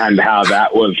and how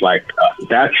that was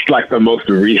that's the most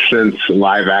recent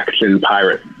live action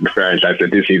pirate franchise that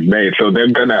Disney's made. So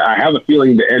I have a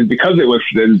feeling and because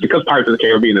Pirates of the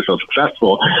Caribbean is so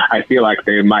successful, I feel like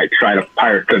they might try to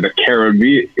Pirates of the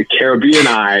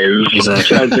Caribbeanize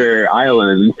Treasure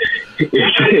Island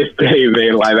if they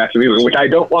made a live action movie, which I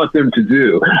don't want them to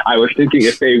do. I was thinking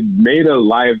if they made a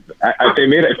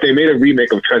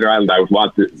remake of Treasure Island, I would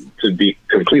want it to be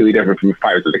completely different from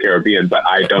Pirates of the Caribbean, but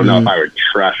I don't know if I would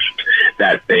trust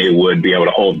that they would be able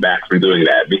to hold back from doing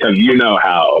that because you know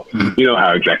how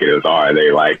executives are.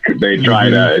 They try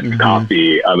to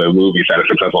copy other movies that are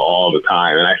successful all the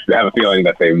time, and I have a feeling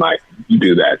that they might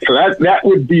do that. So that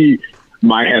would be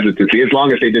my hesitancy. As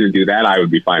long as they didn't do that, I would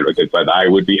be fine with it. But I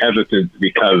would be hesitant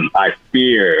because I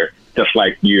fear, just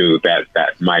like you, that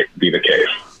might be the case.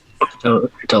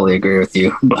 Totally agree with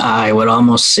you. I would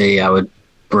almost say I would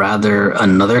rather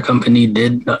another company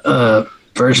did a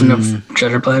version of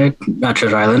Treasure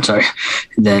Island,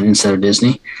 than instead of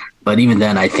Disney. But even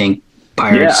then, I think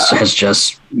Pirates has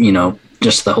just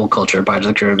the whole culture of Pirates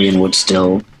of the Caribbean would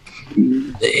still.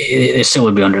 It still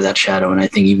would be under that shadow, and I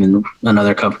think even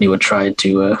another company would try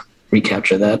to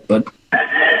recapture that. But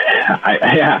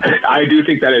I do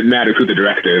think that it matters who the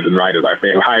directors and writers are. If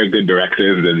they hire good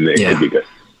directors, then it could be good.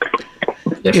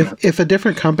 If a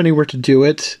different company were to do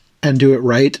it and do it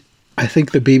right, I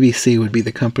think the BBC would be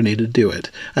the company to do it.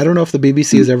 I don't know if the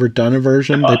BBC has ever done a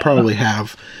version. They probably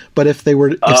have. But if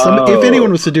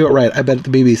anyone was to do it right, I bet the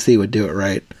BBC would do it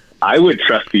right. I would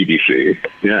trust BBC.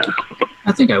 Yeah.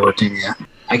 I think I would too, yeah.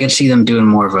 I could see them doing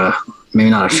more of a,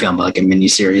 maybe not a film, but like a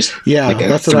miniseries. Yeah,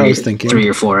 that's what I was thinking. 3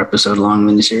 or 4 episode long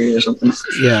miniseries or something.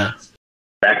 Yeah.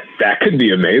 That could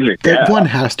be amazing. That one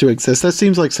has to exist. That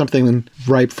seems like something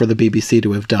ripe for the BBC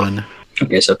to have done.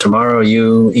 Okay, so tomorrow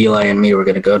you, Eli, and me, we're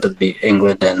going to go to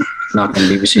England and knock on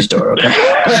BBC's door, okay?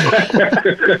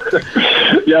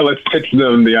 Yeah, let's pitch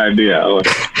them the idea.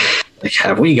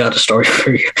 Have we got a story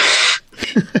for you?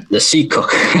 The Sea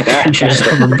Cook Adventures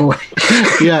of a Boy.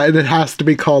 Yeah, and it has to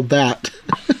be called that.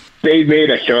 They made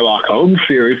a Sherlock Holmes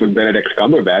series with Benedict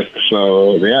Cumberbatch,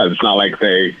 so yeah, it's not like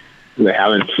they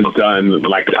haven't done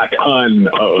like a ton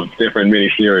of different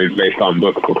miniseries based on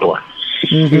books before.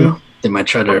 Mm-hmm. They might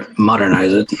try to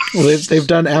modernize it. Well, they've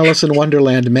done Alice in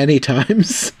Wonderland many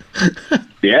times.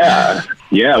 Yeah,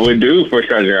 we're due for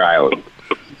Treasure Island.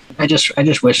 I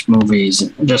just wish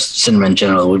movies, just cinema in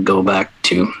general, would go back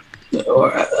to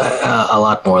a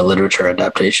lot more literature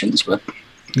adaptations, but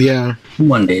yeah,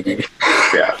 one day maybe.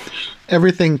 Yeah,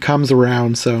 everything comes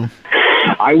around. So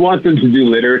I want them to do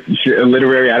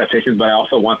literary adaptations, but I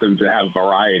also want them to have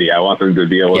variety. I want them to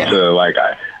be able to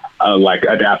like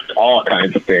adapt all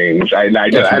kinds of things. And I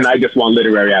just want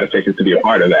literary adaptations to be a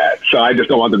part of that. So I just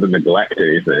don't want them to neglect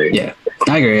anything. Yeah,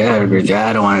 I agree. I agree with you.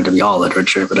 I don't want it to be all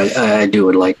literature, but I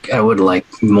would like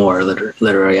more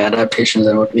literary adaptations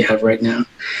than what we have right now.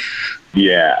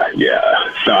 Yeah.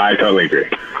 So I totally agree.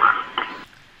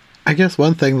 I guess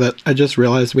one thing that I just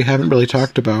realized we haven't really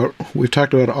talked about, we've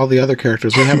talked about all the other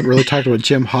characters, we haven't really talked about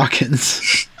Jim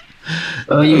Hawkins.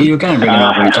 Well, you kind of bring it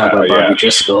up when you talk about Bobby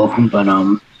Driscoll, but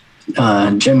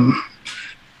Jim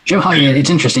Hawkins,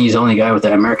 it's interesting, he's the only guy with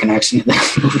an American accent in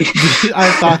that movie. I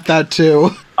thought that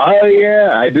too. Oh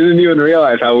yeah, I didn't even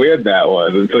realize how weird that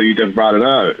was until you just brought it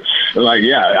up. Like,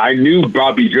 yeah, I knew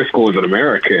Bobby Driscoll was an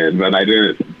American, but I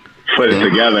didn't put it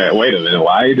together. Wait a minute,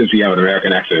 why does he have an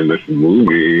American accent in this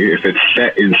movie if it's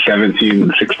set in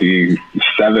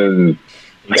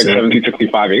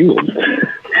 1765 England?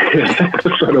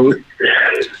 Sort of.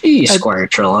 Squire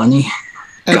Trelawney.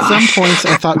 At some points,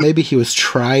 I thought maybe he was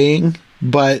trying,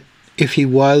 but if he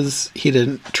was, he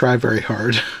didn't try very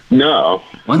hard. No.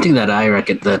 One thing that I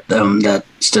reckon that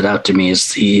stood out to me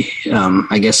is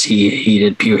I guess he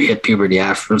hit puberty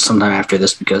sometime after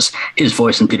this because his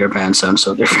voice in Peter Pan sounds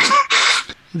so different.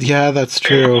 Yeah, that's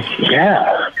true.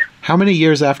 Yeah. How many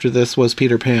years after this was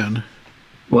Peter Pan?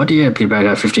 What year Peter Pan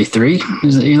got? 53?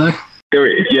 Is it, Eli?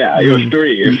 3. Yeah, it was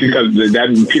 3. It's because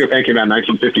that Peter Pan came out in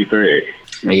 1953.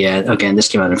 Yeah, okay, and this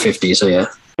came out in 50, so yeah.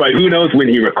 But who knows when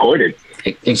he recorded?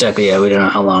 Exactly, yeah, we don't know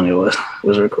how long it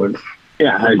was recorded.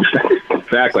 Yeah,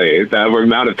 exactly. The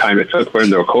amount of time it took for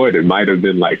him to record, it might have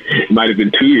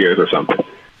been 2 years or something.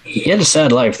 He had a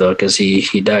sad life, though, because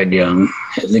he died young.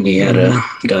 I think he had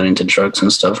got into drugs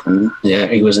and stuff, and yeah,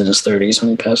 he was in his 30s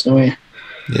when he passed away.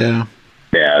 Yeah.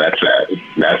 Yeah, that's sad.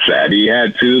 That's sad. He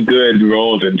had 2 good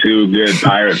roles in 2 good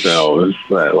pirate films,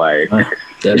 but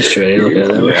that's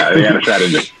true. Yeah, he had a sad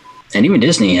ending. And even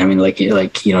Disney, I mean, he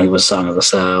was Song of the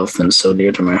South and So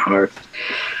Dear to My Heart.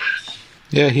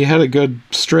 Yeah, he had a good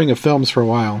string of films for a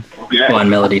while. Yeah. Well, and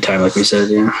Melody Time, like we said,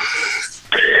 yeah.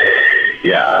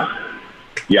 Yeah.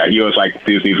 Yeah, he was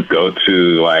Disney's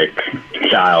go-to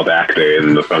child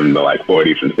actor from the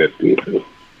 40s and 50s.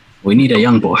 We need a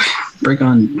young boy. Bring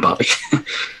on Bobby.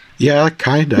 Yeah,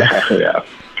 kinda. Yeah.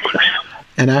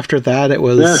 And after that, it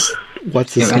was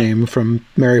what's his name from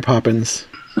Mary Poppins.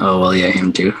 Oh well, yeah,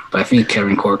 him too. But I think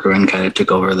Kevin Corcoran kind of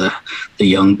took over the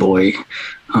young boy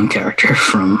character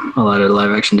from a lot of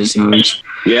live-action Disney movies.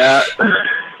 Yeah,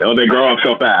 they grow up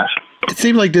so fast. It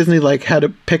seemed like Disney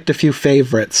had picked a few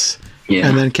favorites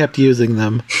and then kept using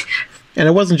them. And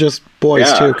it wasn't just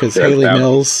boys too, because Haley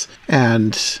Mills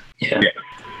and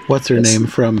what's her name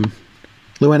from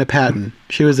Luana Patton.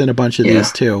 She was in a bunch of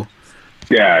these too.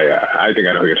 Yeah. I think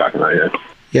I know who you're talking about. Yeah.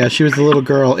 Yeah, she was the little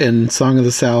girl in Song of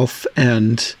the South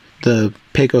and the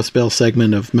Pecos Bill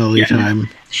segment of Melody Time.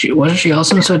 Wasn't she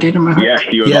also in So Dear to My Heart? Yeah,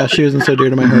 she was in So Dear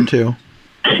to My Heart too.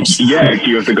 Yeah,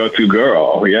 she was the go-to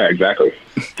girl. Yeah, exactly.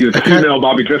 She was the female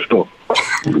Bobby Driscoll.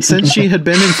 Since she had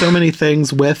been in so many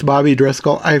things with Bobby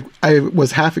Driscoll, I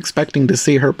was half expecting to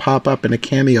see her pop up in a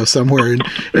cameo somewhere in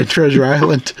Treasure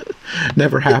Island.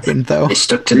 Never happened, though. They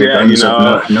stuck to the guns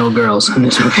of no girls in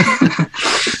this movie.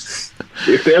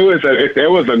 If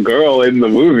there was a girl in the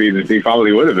movie, she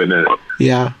probably would have been in it.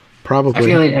 Yeah, probably. I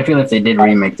feel like if they did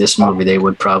remake this movie, they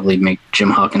would probably make Jim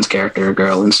Hawkins' character a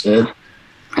girl instead.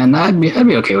 And I'd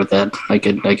be okay with that. I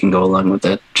can go along with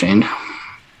that change.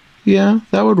 Yeah,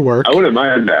 that would work. I wouldn't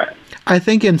mind that. I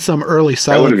think in some early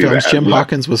silent films, Jim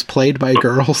Hawkins was played by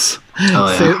girls.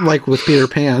 Oh, yeah. Like with Peter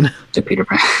Pan. To Peter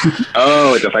Pan.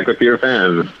 Oh, just like with Peter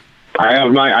Pan.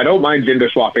 I don't mind gender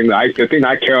swapping. The thing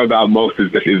I care about most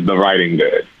is the writing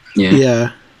good.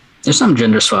 Yeah. There's some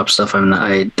gender swap stuff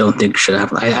I don't think should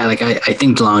happen. I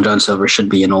think Long John Silver should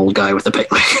be an old guy with a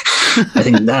pig leg. I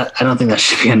don't think that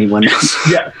should be anyone else.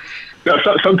 Yeah. No,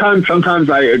 sometimes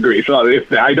I agree. So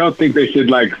I don't think they should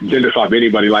gender swap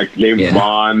anybody like James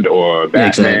Bond or Batman.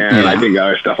 Exactly. I think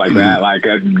other stuff like that.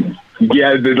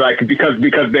 Because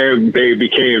they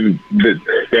became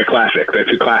they're classic. They're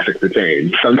too classic to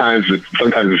change. Sometimes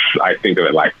I think of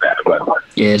it like that. But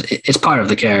yeah, it's part of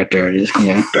the character.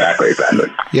 Yeah. Exactly.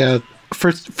 Yeah.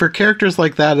 For characters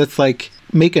like that, it's like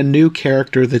make a new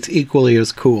character that's equally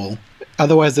as cool.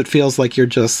 Otherwise, it feels like you're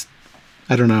just,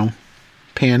 I don't know,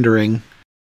 pandering.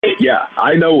 Yeah,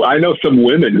 I know some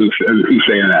women who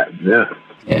say that.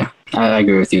 Yeah, I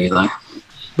agree with you, Eli.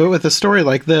 But with a story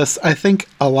like this, I think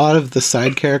a lot of the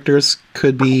side characters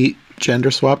could be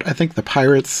gender swapped. I think the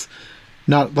pirates,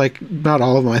 not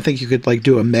all of them. I think you could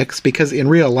do a mix, because in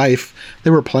real life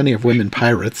there were plenty of women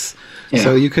pirates. Yeah.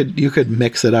 So you could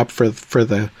mix it up for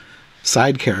the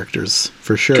side characters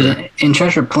for sure. In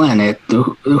Treasure Planet,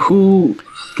 the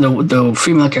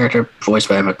female character voiced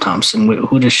by Emma Thompson,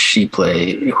 who does she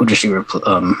play? Who does she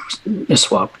is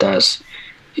swapped as?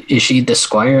 Is she the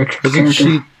Squire character? Isn't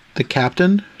she the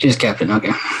captain? She's captain.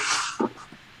 Okay.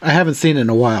 I haven't seen it in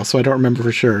a while, so I don't remember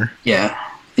for sure. Yeah,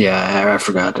 I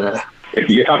forgot. If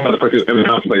you're talking about the person who Emma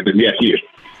Thompson played, then yes, she is.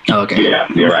 Oh, okay. Yeah,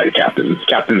 you're right.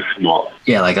 Captain's small.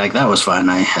 Yeah, like that was fine.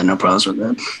 I had no problems with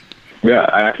that. Yeah,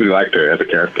 I actually liked her as a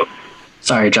character.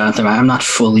 Sorry, Jonathan, I'm not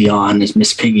fully on as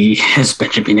Miss Piggy as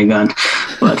Benjamin Gunn,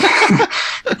 but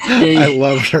I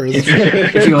loved her. If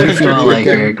you all like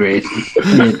her, great.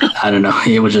 I don't know.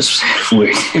 It was just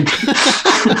weird.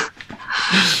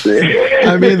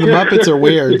 I mean, the Muppets are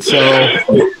weird, so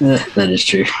that is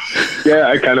true.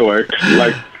 Yeah, it kind of worked.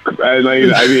 I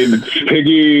mean,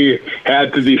 Piggy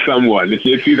had to be someone.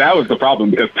 See, that was the problem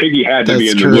because Piggy had to be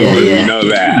in the movie. Yeah. You know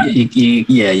that.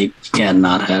 You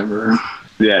cannot have her.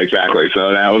 Yeah, exactly.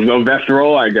 So that was the best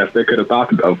role I guess they could have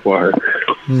thought of for her.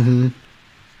 Mm-hmm.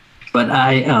 But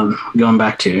going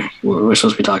back to what we're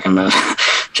supposed to be talking about,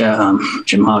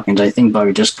 Jim Hawkins. I think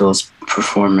Bobby Driscoll's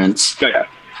performance. Yeah.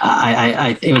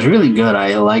 It was really good.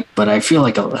 But I feel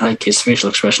like his facial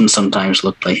expression sometimes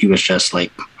looked like he was just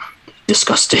like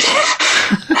disgusted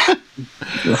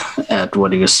at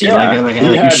what he was seeing. Yeah,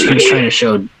 he was trying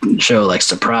to show like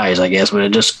surprise, I guess, but it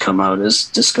just come out as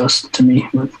disgust to me.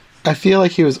 I feel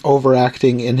like he was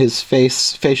overacting in his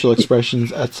facial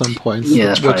expressions at some points. Yeah,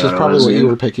 which is probably what you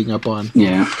were picking up on.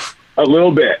 Yeah. A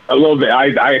little bit.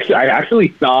 I actually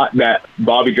thought that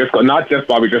Bobby Driscoll, not just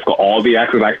Bobby Driscoll, all the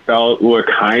actors I felt were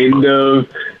kind of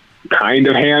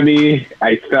hammy.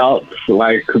 I felt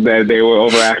like that they were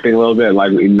overacting a little bit,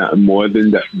 like not more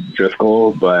than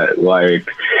Driscoll, but like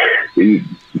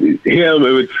him,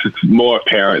 it was more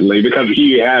apparently because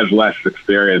he has less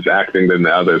experience acting than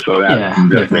the others, so that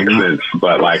just makes sense.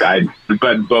 But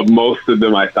but most of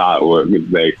them I thought were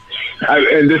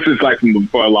and this is like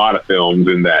for a lot of films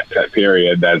in that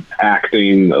period that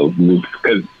acting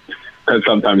because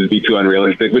sometimes be too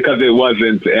unrealistic because it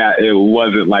wasn't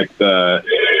like the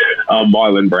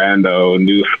Marlon Brando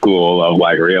new school of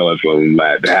like realism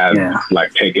that had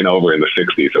like taken over in the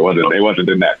 60s. It wasn't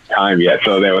in that time yet,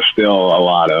 so there was still a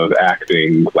lot of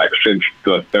acting like since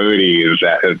the 30s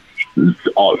that had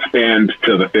all spanned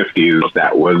to the 50s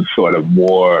that was sort of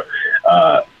more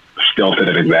stilted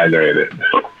and exaggerated.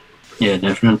 Yeah,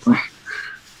 definitely.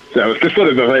 So it's just sort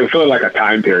of like a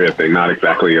time period thing, not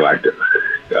exactly like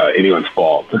anyone's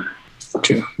fault.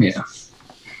 True. Yeah.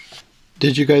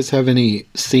 Did you guys have any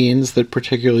scenes that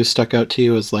particularly stuck out to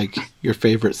you as like your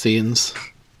favorite scenes?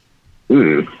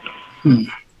 You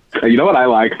know what I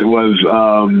liked was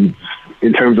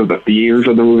in terms of the themes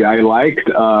of the movie. I liked,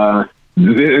 and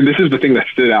this is the thing that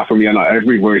stood out for me on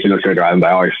every version of Treasure Island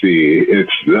I always see.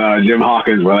 It's Jim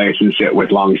Hawkins' relationship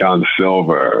with Long John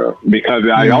Silver, because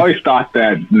I always thought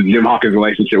that Jim Hawkins'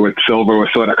 relationship with Silver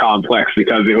was sort of complex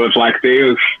because it was like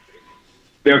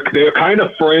they're kind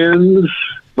of friends,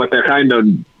 but they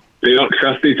don't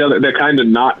trust each other. They're kind of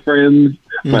not friends,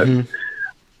 but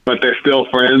they're still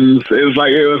friends. It was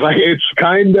like it's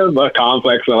kind of a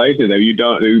complex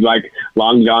relationship. Like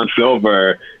Long John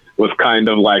Silver was kind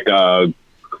of like a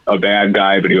bad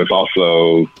guy, but he was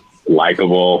also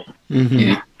likable.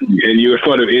 Yeah. And you were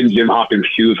sort of in Jim Hawkins'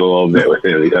 shoes a little bit with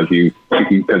him because he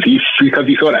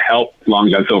sort of helped Long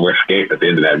John Silver escape at the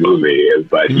end of that movie,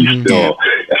 but he still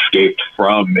escaped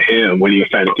from him when he was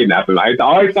trying to kidnap him. I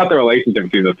always thought the relationship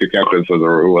between those two characters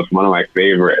was one of my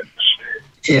favorites.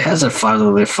 It has a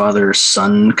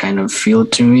father-son kind of feel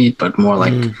to me, but more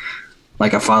like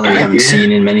a father you haven't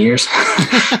seen in many years,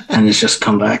 and it's just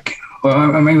come back,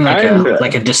 or maybe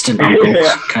like a distant uncle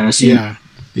kind of scene.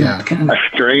 Yeah. A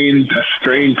strange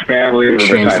family.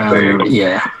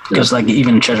 Yeah, because like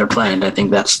even Treasure Planet, I think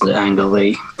that's the angle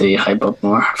they hype up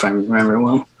more, if I remember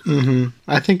well.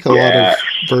 I think a lot of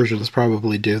versions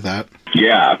probably do that.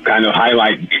 Yeah, kind of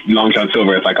highlight Long John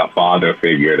Silver as like a father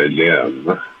figure to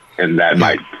Jim. And that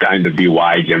might kind of be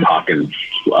why Jim Hawkins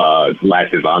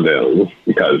latches onto him,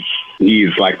 because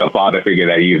he's like the father figure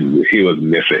that he was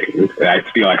missing. I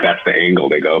feel like that's the angle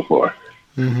they go for.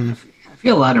 I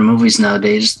feel a lot of movies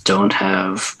nowadays don't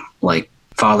have like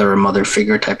father or mother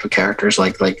figure type of characters,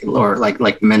 like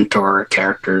mentor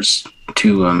characters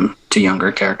to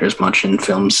younger characters much in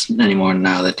films anymore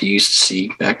now that you used to see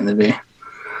back in the day.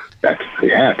 That's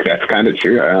kind of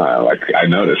true. I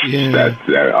noticed that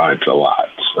it's a lot.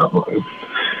 So.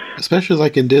 Especially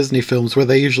like in Disney films where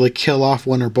they usually kill off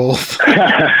one or both.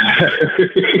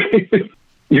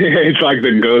 It's like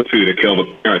the go-to to kill the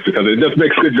parents because it just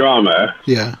makes good drama.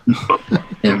 Yeah.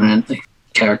 Definitely.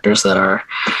 Characters that are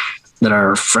that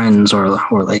are friends or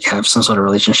like have some sort of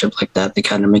relationship like that, they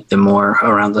kind of make them more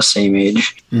around the same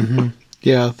age. Mm-hmm.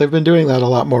 Yeah, they've been doing that a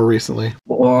lot more recently.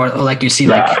 Or like you see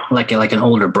like an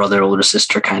older brother, older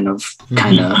sister kind of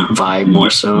vibe more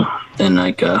so than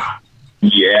like a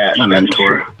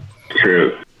mentor.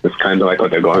 True. It's kind of like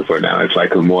what they're going for now. It's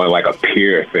like more like a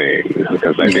peer thing,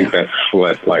 because I think that's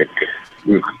what like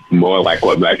more like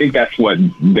what I think that's what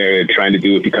they're trying to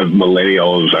do, because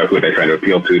millennials are who they're trying to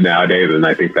appeal to nowadays, and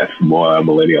I think that's more a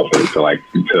millennial thing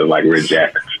to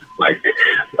reject like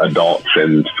adults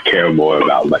and care more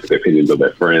about like the opinions of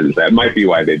their friends. That might be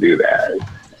why they do that.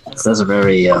 So that's a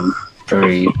very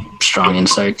very strong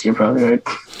insight. You're probably right.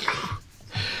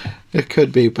 It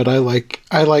could be, but I like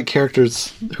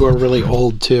characters who are really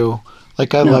old too.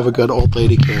 Like I love a good old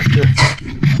lady character.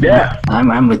 Yeah,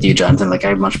 I'm with you, Jonathan. Like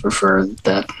I much prefer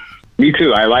that. Me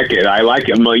too. I like it.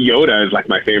 Yoda is like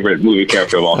my favorite movie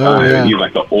character of all time. Yeah. He's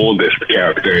like the oldest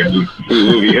character in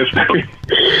movie history.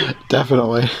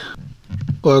 Definitely.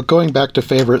 Well, going back to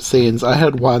favorite scenes, I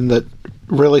had one that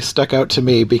really stuck out to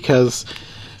me because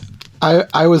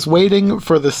I was waiting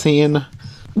for the scene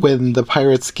when the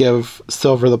pirates give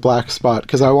Silver the black spot,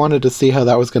 because I wanted to see how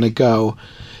that was going to go.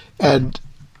 And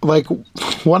like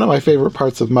one of my favorite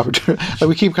parts of Muppet Treasure,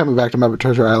 we keep coming back to Muppet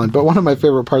Treasure Island, but one of my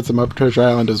favorite parts of Muppet Treasure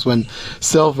Island is when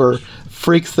Silver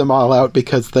freaks them all out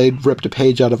because they'd ripped a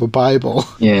page out of a Bible.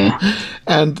 Yeah.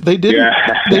 And they did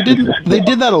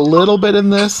that a little bit in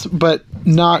this, but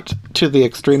not to the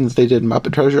extreme that they did in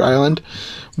Muppet Treasure Island.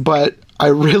 But I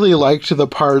really liked the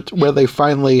part where they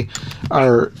finally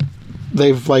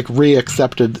they've like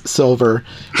reaccepted Silver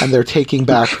and they're taking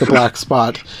back the black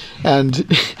spot. And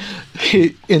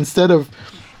instead of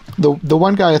the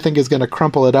one guy I think is going to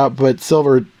crumple it up, but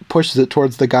Silver pushes it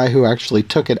towards the guy who actually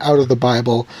took it out of the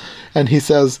Bible, and he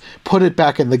says, "Put it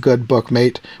back in the good book,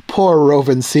 mate. Poor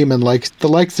roving seaman like the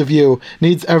likes of you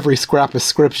needs every scrap of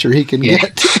scripture he can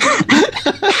get."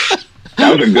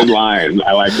 That was a good line.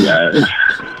 I like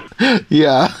that.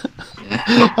 Yeah.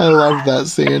 I love that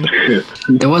scene.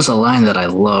 There was a line that I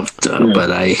loved, but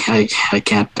I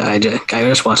can't. I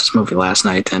just watched this movie last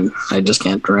night, and I just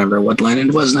can't remember what line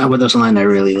it was now. But there's a line I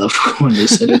really loved when they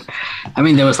said it. I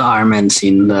mean, there was the Iron Man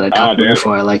scene that I talked about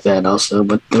before. I like that also,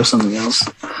 but there was something else.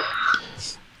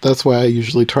 That's why I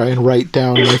usually try and write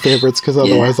down my favorites, because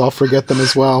otherwise I'll forget them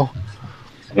as well.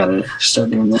 I gotta start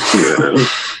doing that.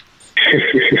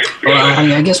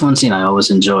 Well, I guess one scene I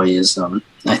always enjoy is,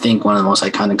 I think one of the most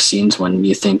iconic scenes when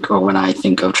I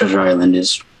think of Treasure Island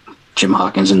is Jim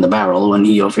Hawkins in the barrel when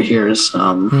he overhears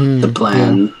the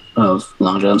plan of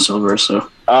Long John Silver. So,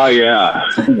 I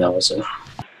think that was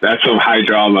that's some high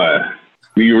drama.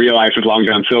 You realize that Long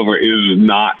John Silver is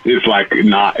not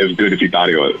as good as you thought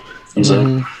he was.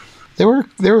 Exactly. There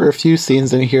were a few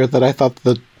scenes in here that I thought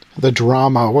the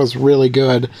drama was really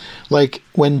good, like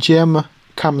when Jim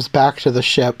comes back to the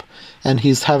ship and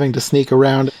he's having to sneak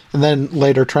around and then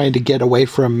later trying to get away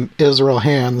from Israel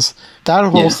Hands. That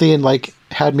whole scene like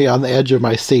had me on the edge of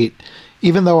my seat,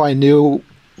 even though I know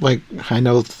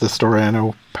the story, I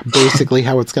know basically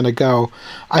how it's going to go.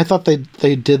 I thought they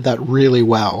did that really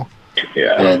well.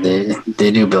 Yeah,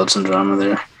 they do build some drama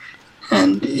there.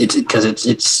 And it's because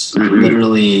it's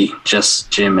literally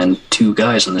just Jim and two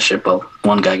guys on the ship. Well,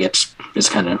 one guy is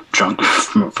kind of drunk.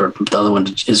 For the other one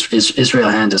is Israel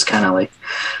Hands is kind of like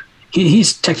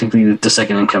he's technically the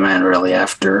second in command really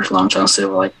after Long John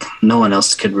Silver. Like no one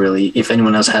else could really. If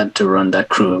anyone else had to run that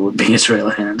crew, it would be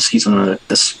Israel Hands. He's one of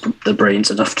the brains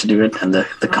enough to do it and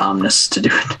the calmness to do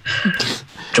it.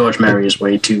 George Murray is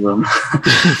way too.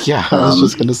 Yeah, I was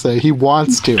just gonna say he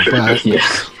wants to, but he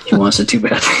wants it too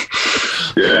badly.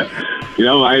 Yeah.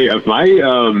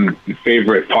 My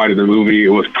favorite part of the movie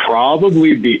was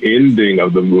probably the ending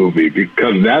of the movie,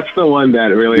 because that's the one that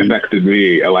really affected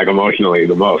me, like emotionally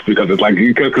the most, because it's like,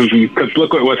 because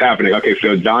look at what's happening. Okay,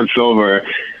 so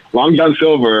Long John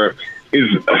Silver is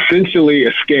essentially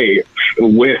escaped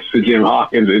with Jim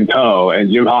Hawkins in tow,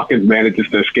 and Jim Hawkins manages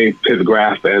to escape his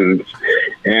grasp, and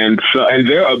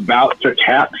they're about to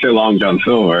capture Long John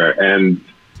Silver, and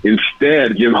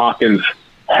instead Jim Hawkins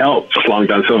helps Long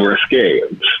John Silver escape.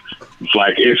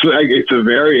 It's a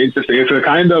very interesting. It's a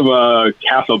kind of a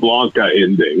Casablanca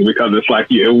ending, because it's like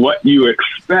what you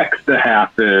expect to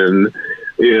happen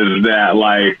is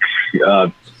that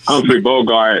Humphrey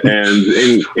Bogart and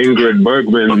Ingrid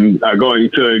Bergman are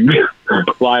going to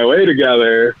fly away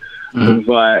together,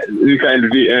 but you kind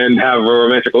of and have a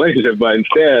romantic relationship, but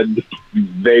instead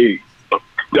they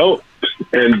don't,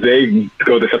 and they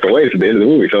go their separate ways at the end of the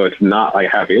movie. So it's not like a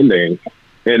happy ending.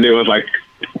 And it was like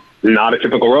not a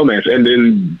typical romance. And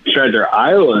in Treasure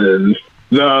Island,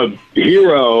 the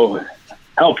hero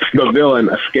helps the villain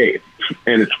escape,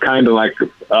 and it's kind of like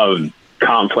a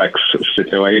complex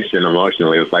situation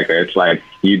emotionally. It's like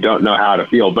you don't know how to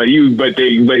feel, but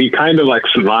he kind of like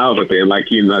smiles at it, like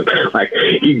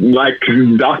like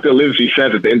Dr. Livesey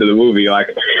says at the end of the movie, like,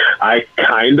 I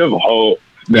kind of hope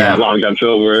that Long John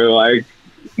Silver like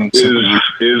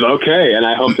is okay, and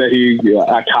I hope that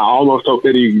I almost hope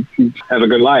that he has a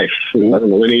good life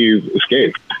when he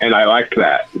escapes. And I liked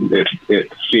that. It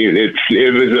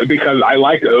was because I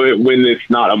like it when it's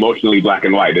not emotionally black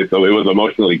and white. So it was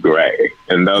emotionally gray,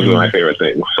 and those are my favorite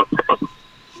things.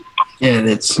 Yeah,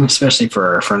 it's especially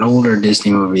for an older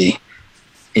Disney movie.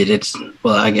 It's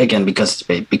well, again, because of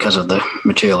the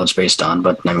material it's based on.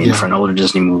 But I mean, for an older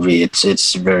Disney movie,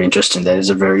 it's very interesting that it's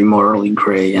a very morally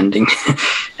gray ending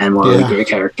and morally gray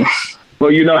character.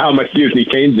 Well, you know how much Disney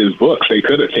changed his books. They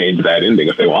could have changed that ending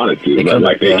if they wanted to,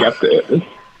 but they kept it.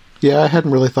 Yeah, I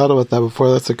hadn't really thought about that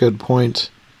before. That's a good point.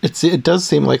 It does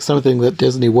seem like something that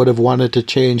Disney would have wanted to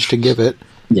change to give it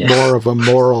more of a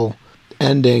moral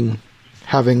ending,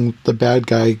 having the bad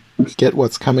guy get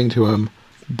what's coming to him.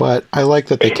 But I like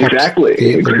that they kept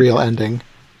the real ending.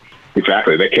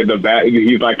 Exactly.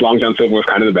 He's like Long John Silver was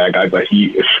kind of the bad guy, but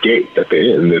he escaped at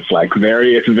the end. It's like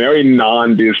very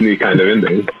non-Disney kind of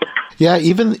ending. Yeah,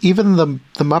 even the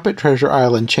Muppet Treasure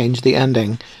Island changed the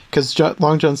ending, because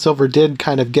Long John Silver did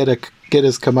kind of get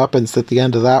his comeuppance at the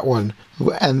end of that one,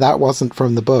 and that wasn't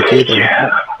from the book either.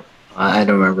 Yeah. I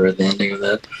don't remember the ending of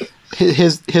that.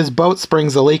 His boat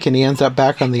springs a leak and he ends up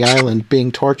back on the island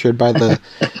being tortured by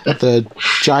the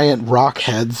giant rock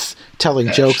heads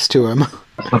telling jokes to him.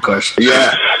 Of course.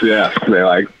 Yeah. They're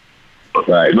like,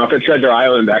 right. Muppet Treasure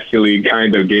Island actually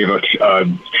kind of gave us a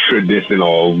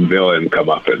traditional villain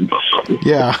comeuppance.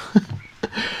 Yeah.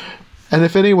 And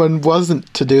if anyone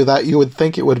wasn't to do that, you would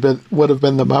think it would have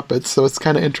been the Muppets. So it's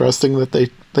kind of interesting that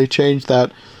they changed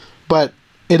that. But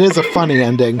it is a funny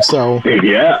ending, so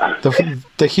yeah,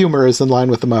 the humor is in line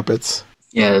with the Muppets.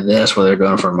 Yeah, that's what they're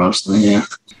going for mostly. Yeah,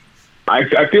 I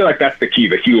feel like that's the key,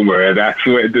 the humor. That's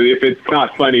what, if it's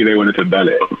not funny, they wouldn't have done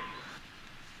it.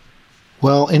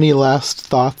 Well, any last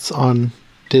thoughts on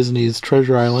Disney's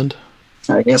Treasure Island?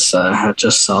 I guess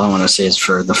just all I want to say is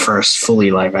for the first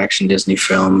fully live-action Disney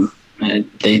film,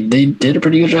 they did a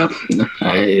pretty good job.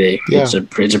 It's a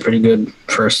pretty good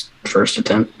first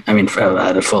attempt. I mean,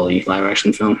 at a fully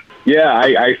live-action film. Yeah,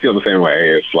 I feel the same way.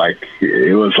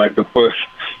 It was like the first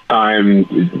time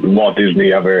Walt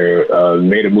Disney ever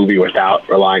made a movie without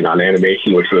relying on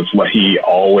animation, which was what he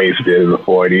always did in the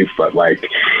 40s. But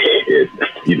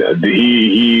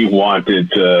he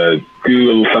wanted to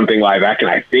do something live action.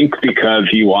 I think because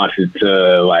he wanted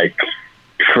to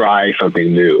try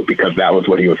something new, because that was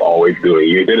what he was always doing.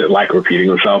 He didn't like repeating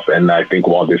himself, and I think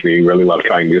Walt Disney really loved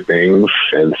trying new things,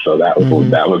 and so that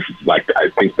was I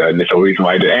think the initial reason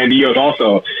why he did. And he was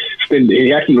also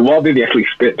Walt Disney actually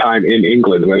spent time in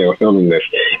England when they were filming this,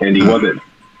 and he wasn't.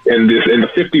 And in the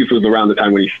 50s was around the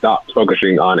time when he stopped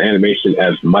focusing on animation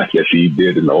as much as he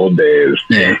did in the old days.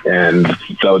 Yeah. And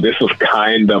so this was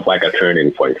kind of like a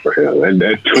turning point for him, and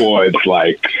towards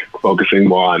focusing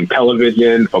more on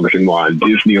television, focusing more on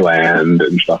Disneyland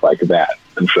and stuff like that.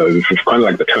 And so this is kind of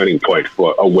like the turning point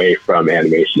away from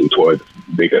animation towards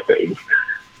bigger things.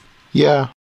 Yeah.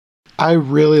 I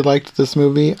really liked this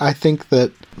movie. I think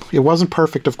that it wasn't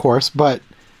perfect, of course, but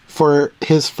for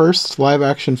his first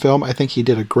live-action film, I think he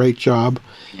did a great job.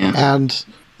 Yeah. And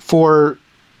for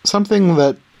something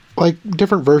that,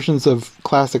 different versions of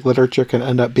classic literature can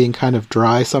end up being kind of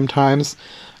dry sometimes,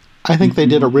 I think they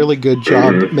did a really good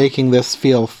job making this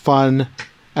feel fun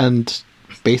and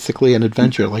basically an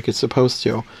adventure like it's supposed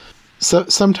to. So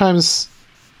sometimes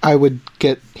I would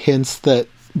get hints that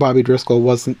Bobby Driscoll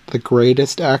wasn't the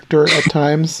greatest actor at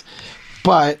times,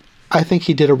 but I think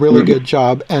he did a really good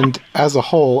job, and as a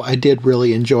whole, I did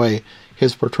really enjoy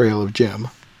his portrayal of Jim.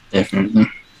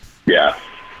 Definitely. Yeah.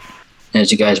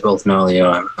 As you guys both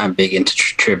know, I'm big into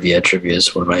trivia. Trivia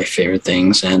is one of my favorite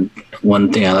things, and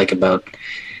one thing I like about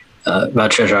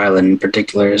Treasure Island in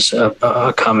particular is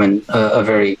a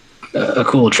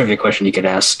cool trivia question you could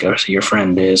ask your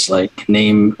friend is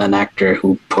name an actor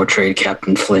who portrayed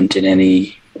Captain Flint in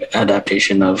any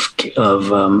adaptation of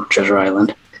Treasure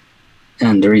Island.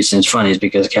 And the reason it's funny is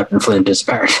because Captain Flint is a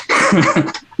parrot.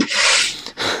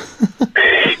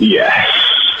 Yes,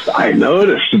 I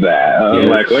noticed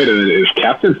that. Wait a minute, is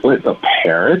Captain Flint a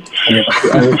parrot?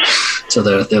 Yeah. So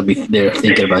they're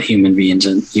thinking about human beings,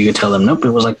 and you could tell them, nope,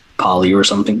 it was Polly or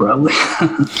something, probably.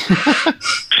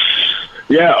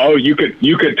 Yeah. Oh, you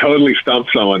could totally stump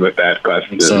someone with that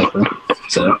question. Exactly.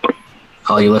 So,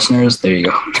 all you listeners, there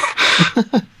you go.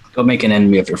 Go make an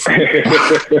enemy of your friend.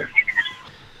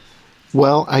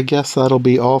 Well, I guess that'll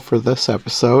be all for this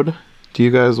episode. Do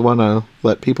you guys want to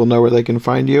let people know where they can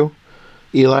find you?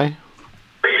 Eli?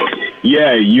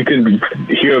 Yeah, you can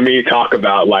hear me talk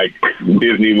about like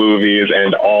Disney movies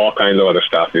and all kinds of other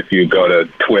stuff if you go to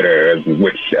Twitter,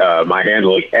 which my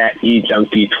handle is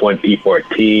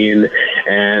 @eJunkie2014.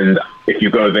 And if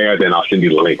you go there, then I'll send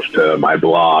you links to my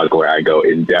blog where I go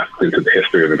in depth into the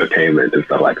history of entertainment and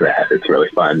stuff like that. It's really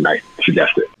fun. I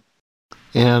suggest it.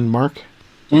 And Mark?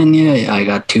 And yeah, I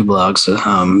got 2 blogs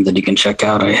that you can check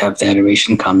out. I have the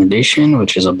Animation Commendation,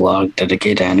 which is a blog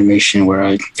dedicated to animation where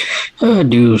I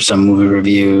do some movie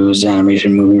reviews,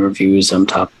 animation movie reviews, some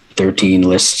top 13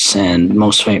 lists, and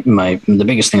the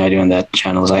biggest thing I do on that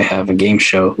channel is I have a game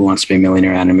show, Who Wants to Be a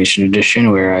Millionaire Animation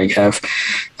Edition, where I have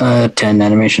 10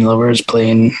 animation lovers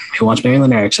playing Who Wants to Be a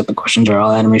Millionaire, except the questions are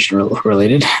all animation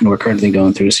related, and we're currently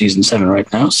going through season 7 right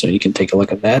now, so you can take a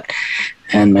look at that.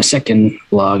 And my second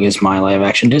blog is my live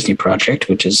action Disney project,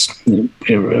 which is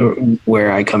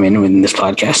where I come in this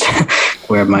podcast,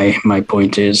 where my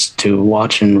point is to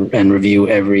watch and review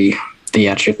every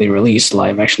theatrically released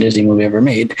live action Disney movie ever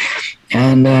made.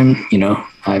 And,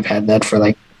 I've had that for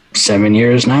like 7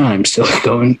 years now, and I'm still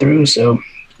going through. So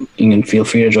you can feel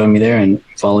free to join me there and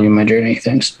follow me on my journey.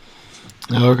 Thanks.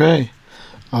 Okay.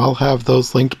 I'll have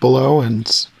those linked below,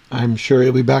 and I'm sure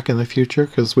you'll be back in the future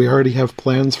because we already have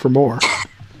plans for more.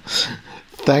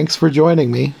 Thanks for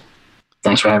joining me.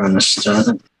 Thanks for having us,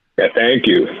 Jonathan. Yeah, thank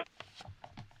you.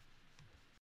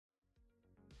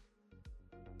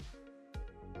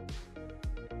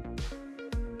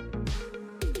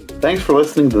 Thanks for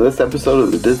listening to this episode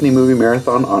of the Disney Movie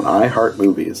Marathon on iHeart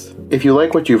Movies. If you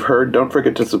like what you've heard, don't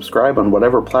forget to subscribe on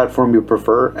whatever platform you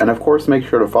prefer, and of course make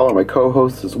sure to follow my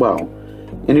co-hosts as well.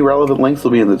 Any relevant links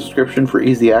will be in the description for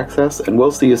easy access, and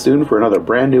we'll see you soon for another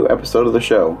brand new episode of the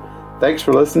show. Thanks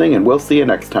for listening, and we'll see you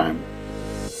next time.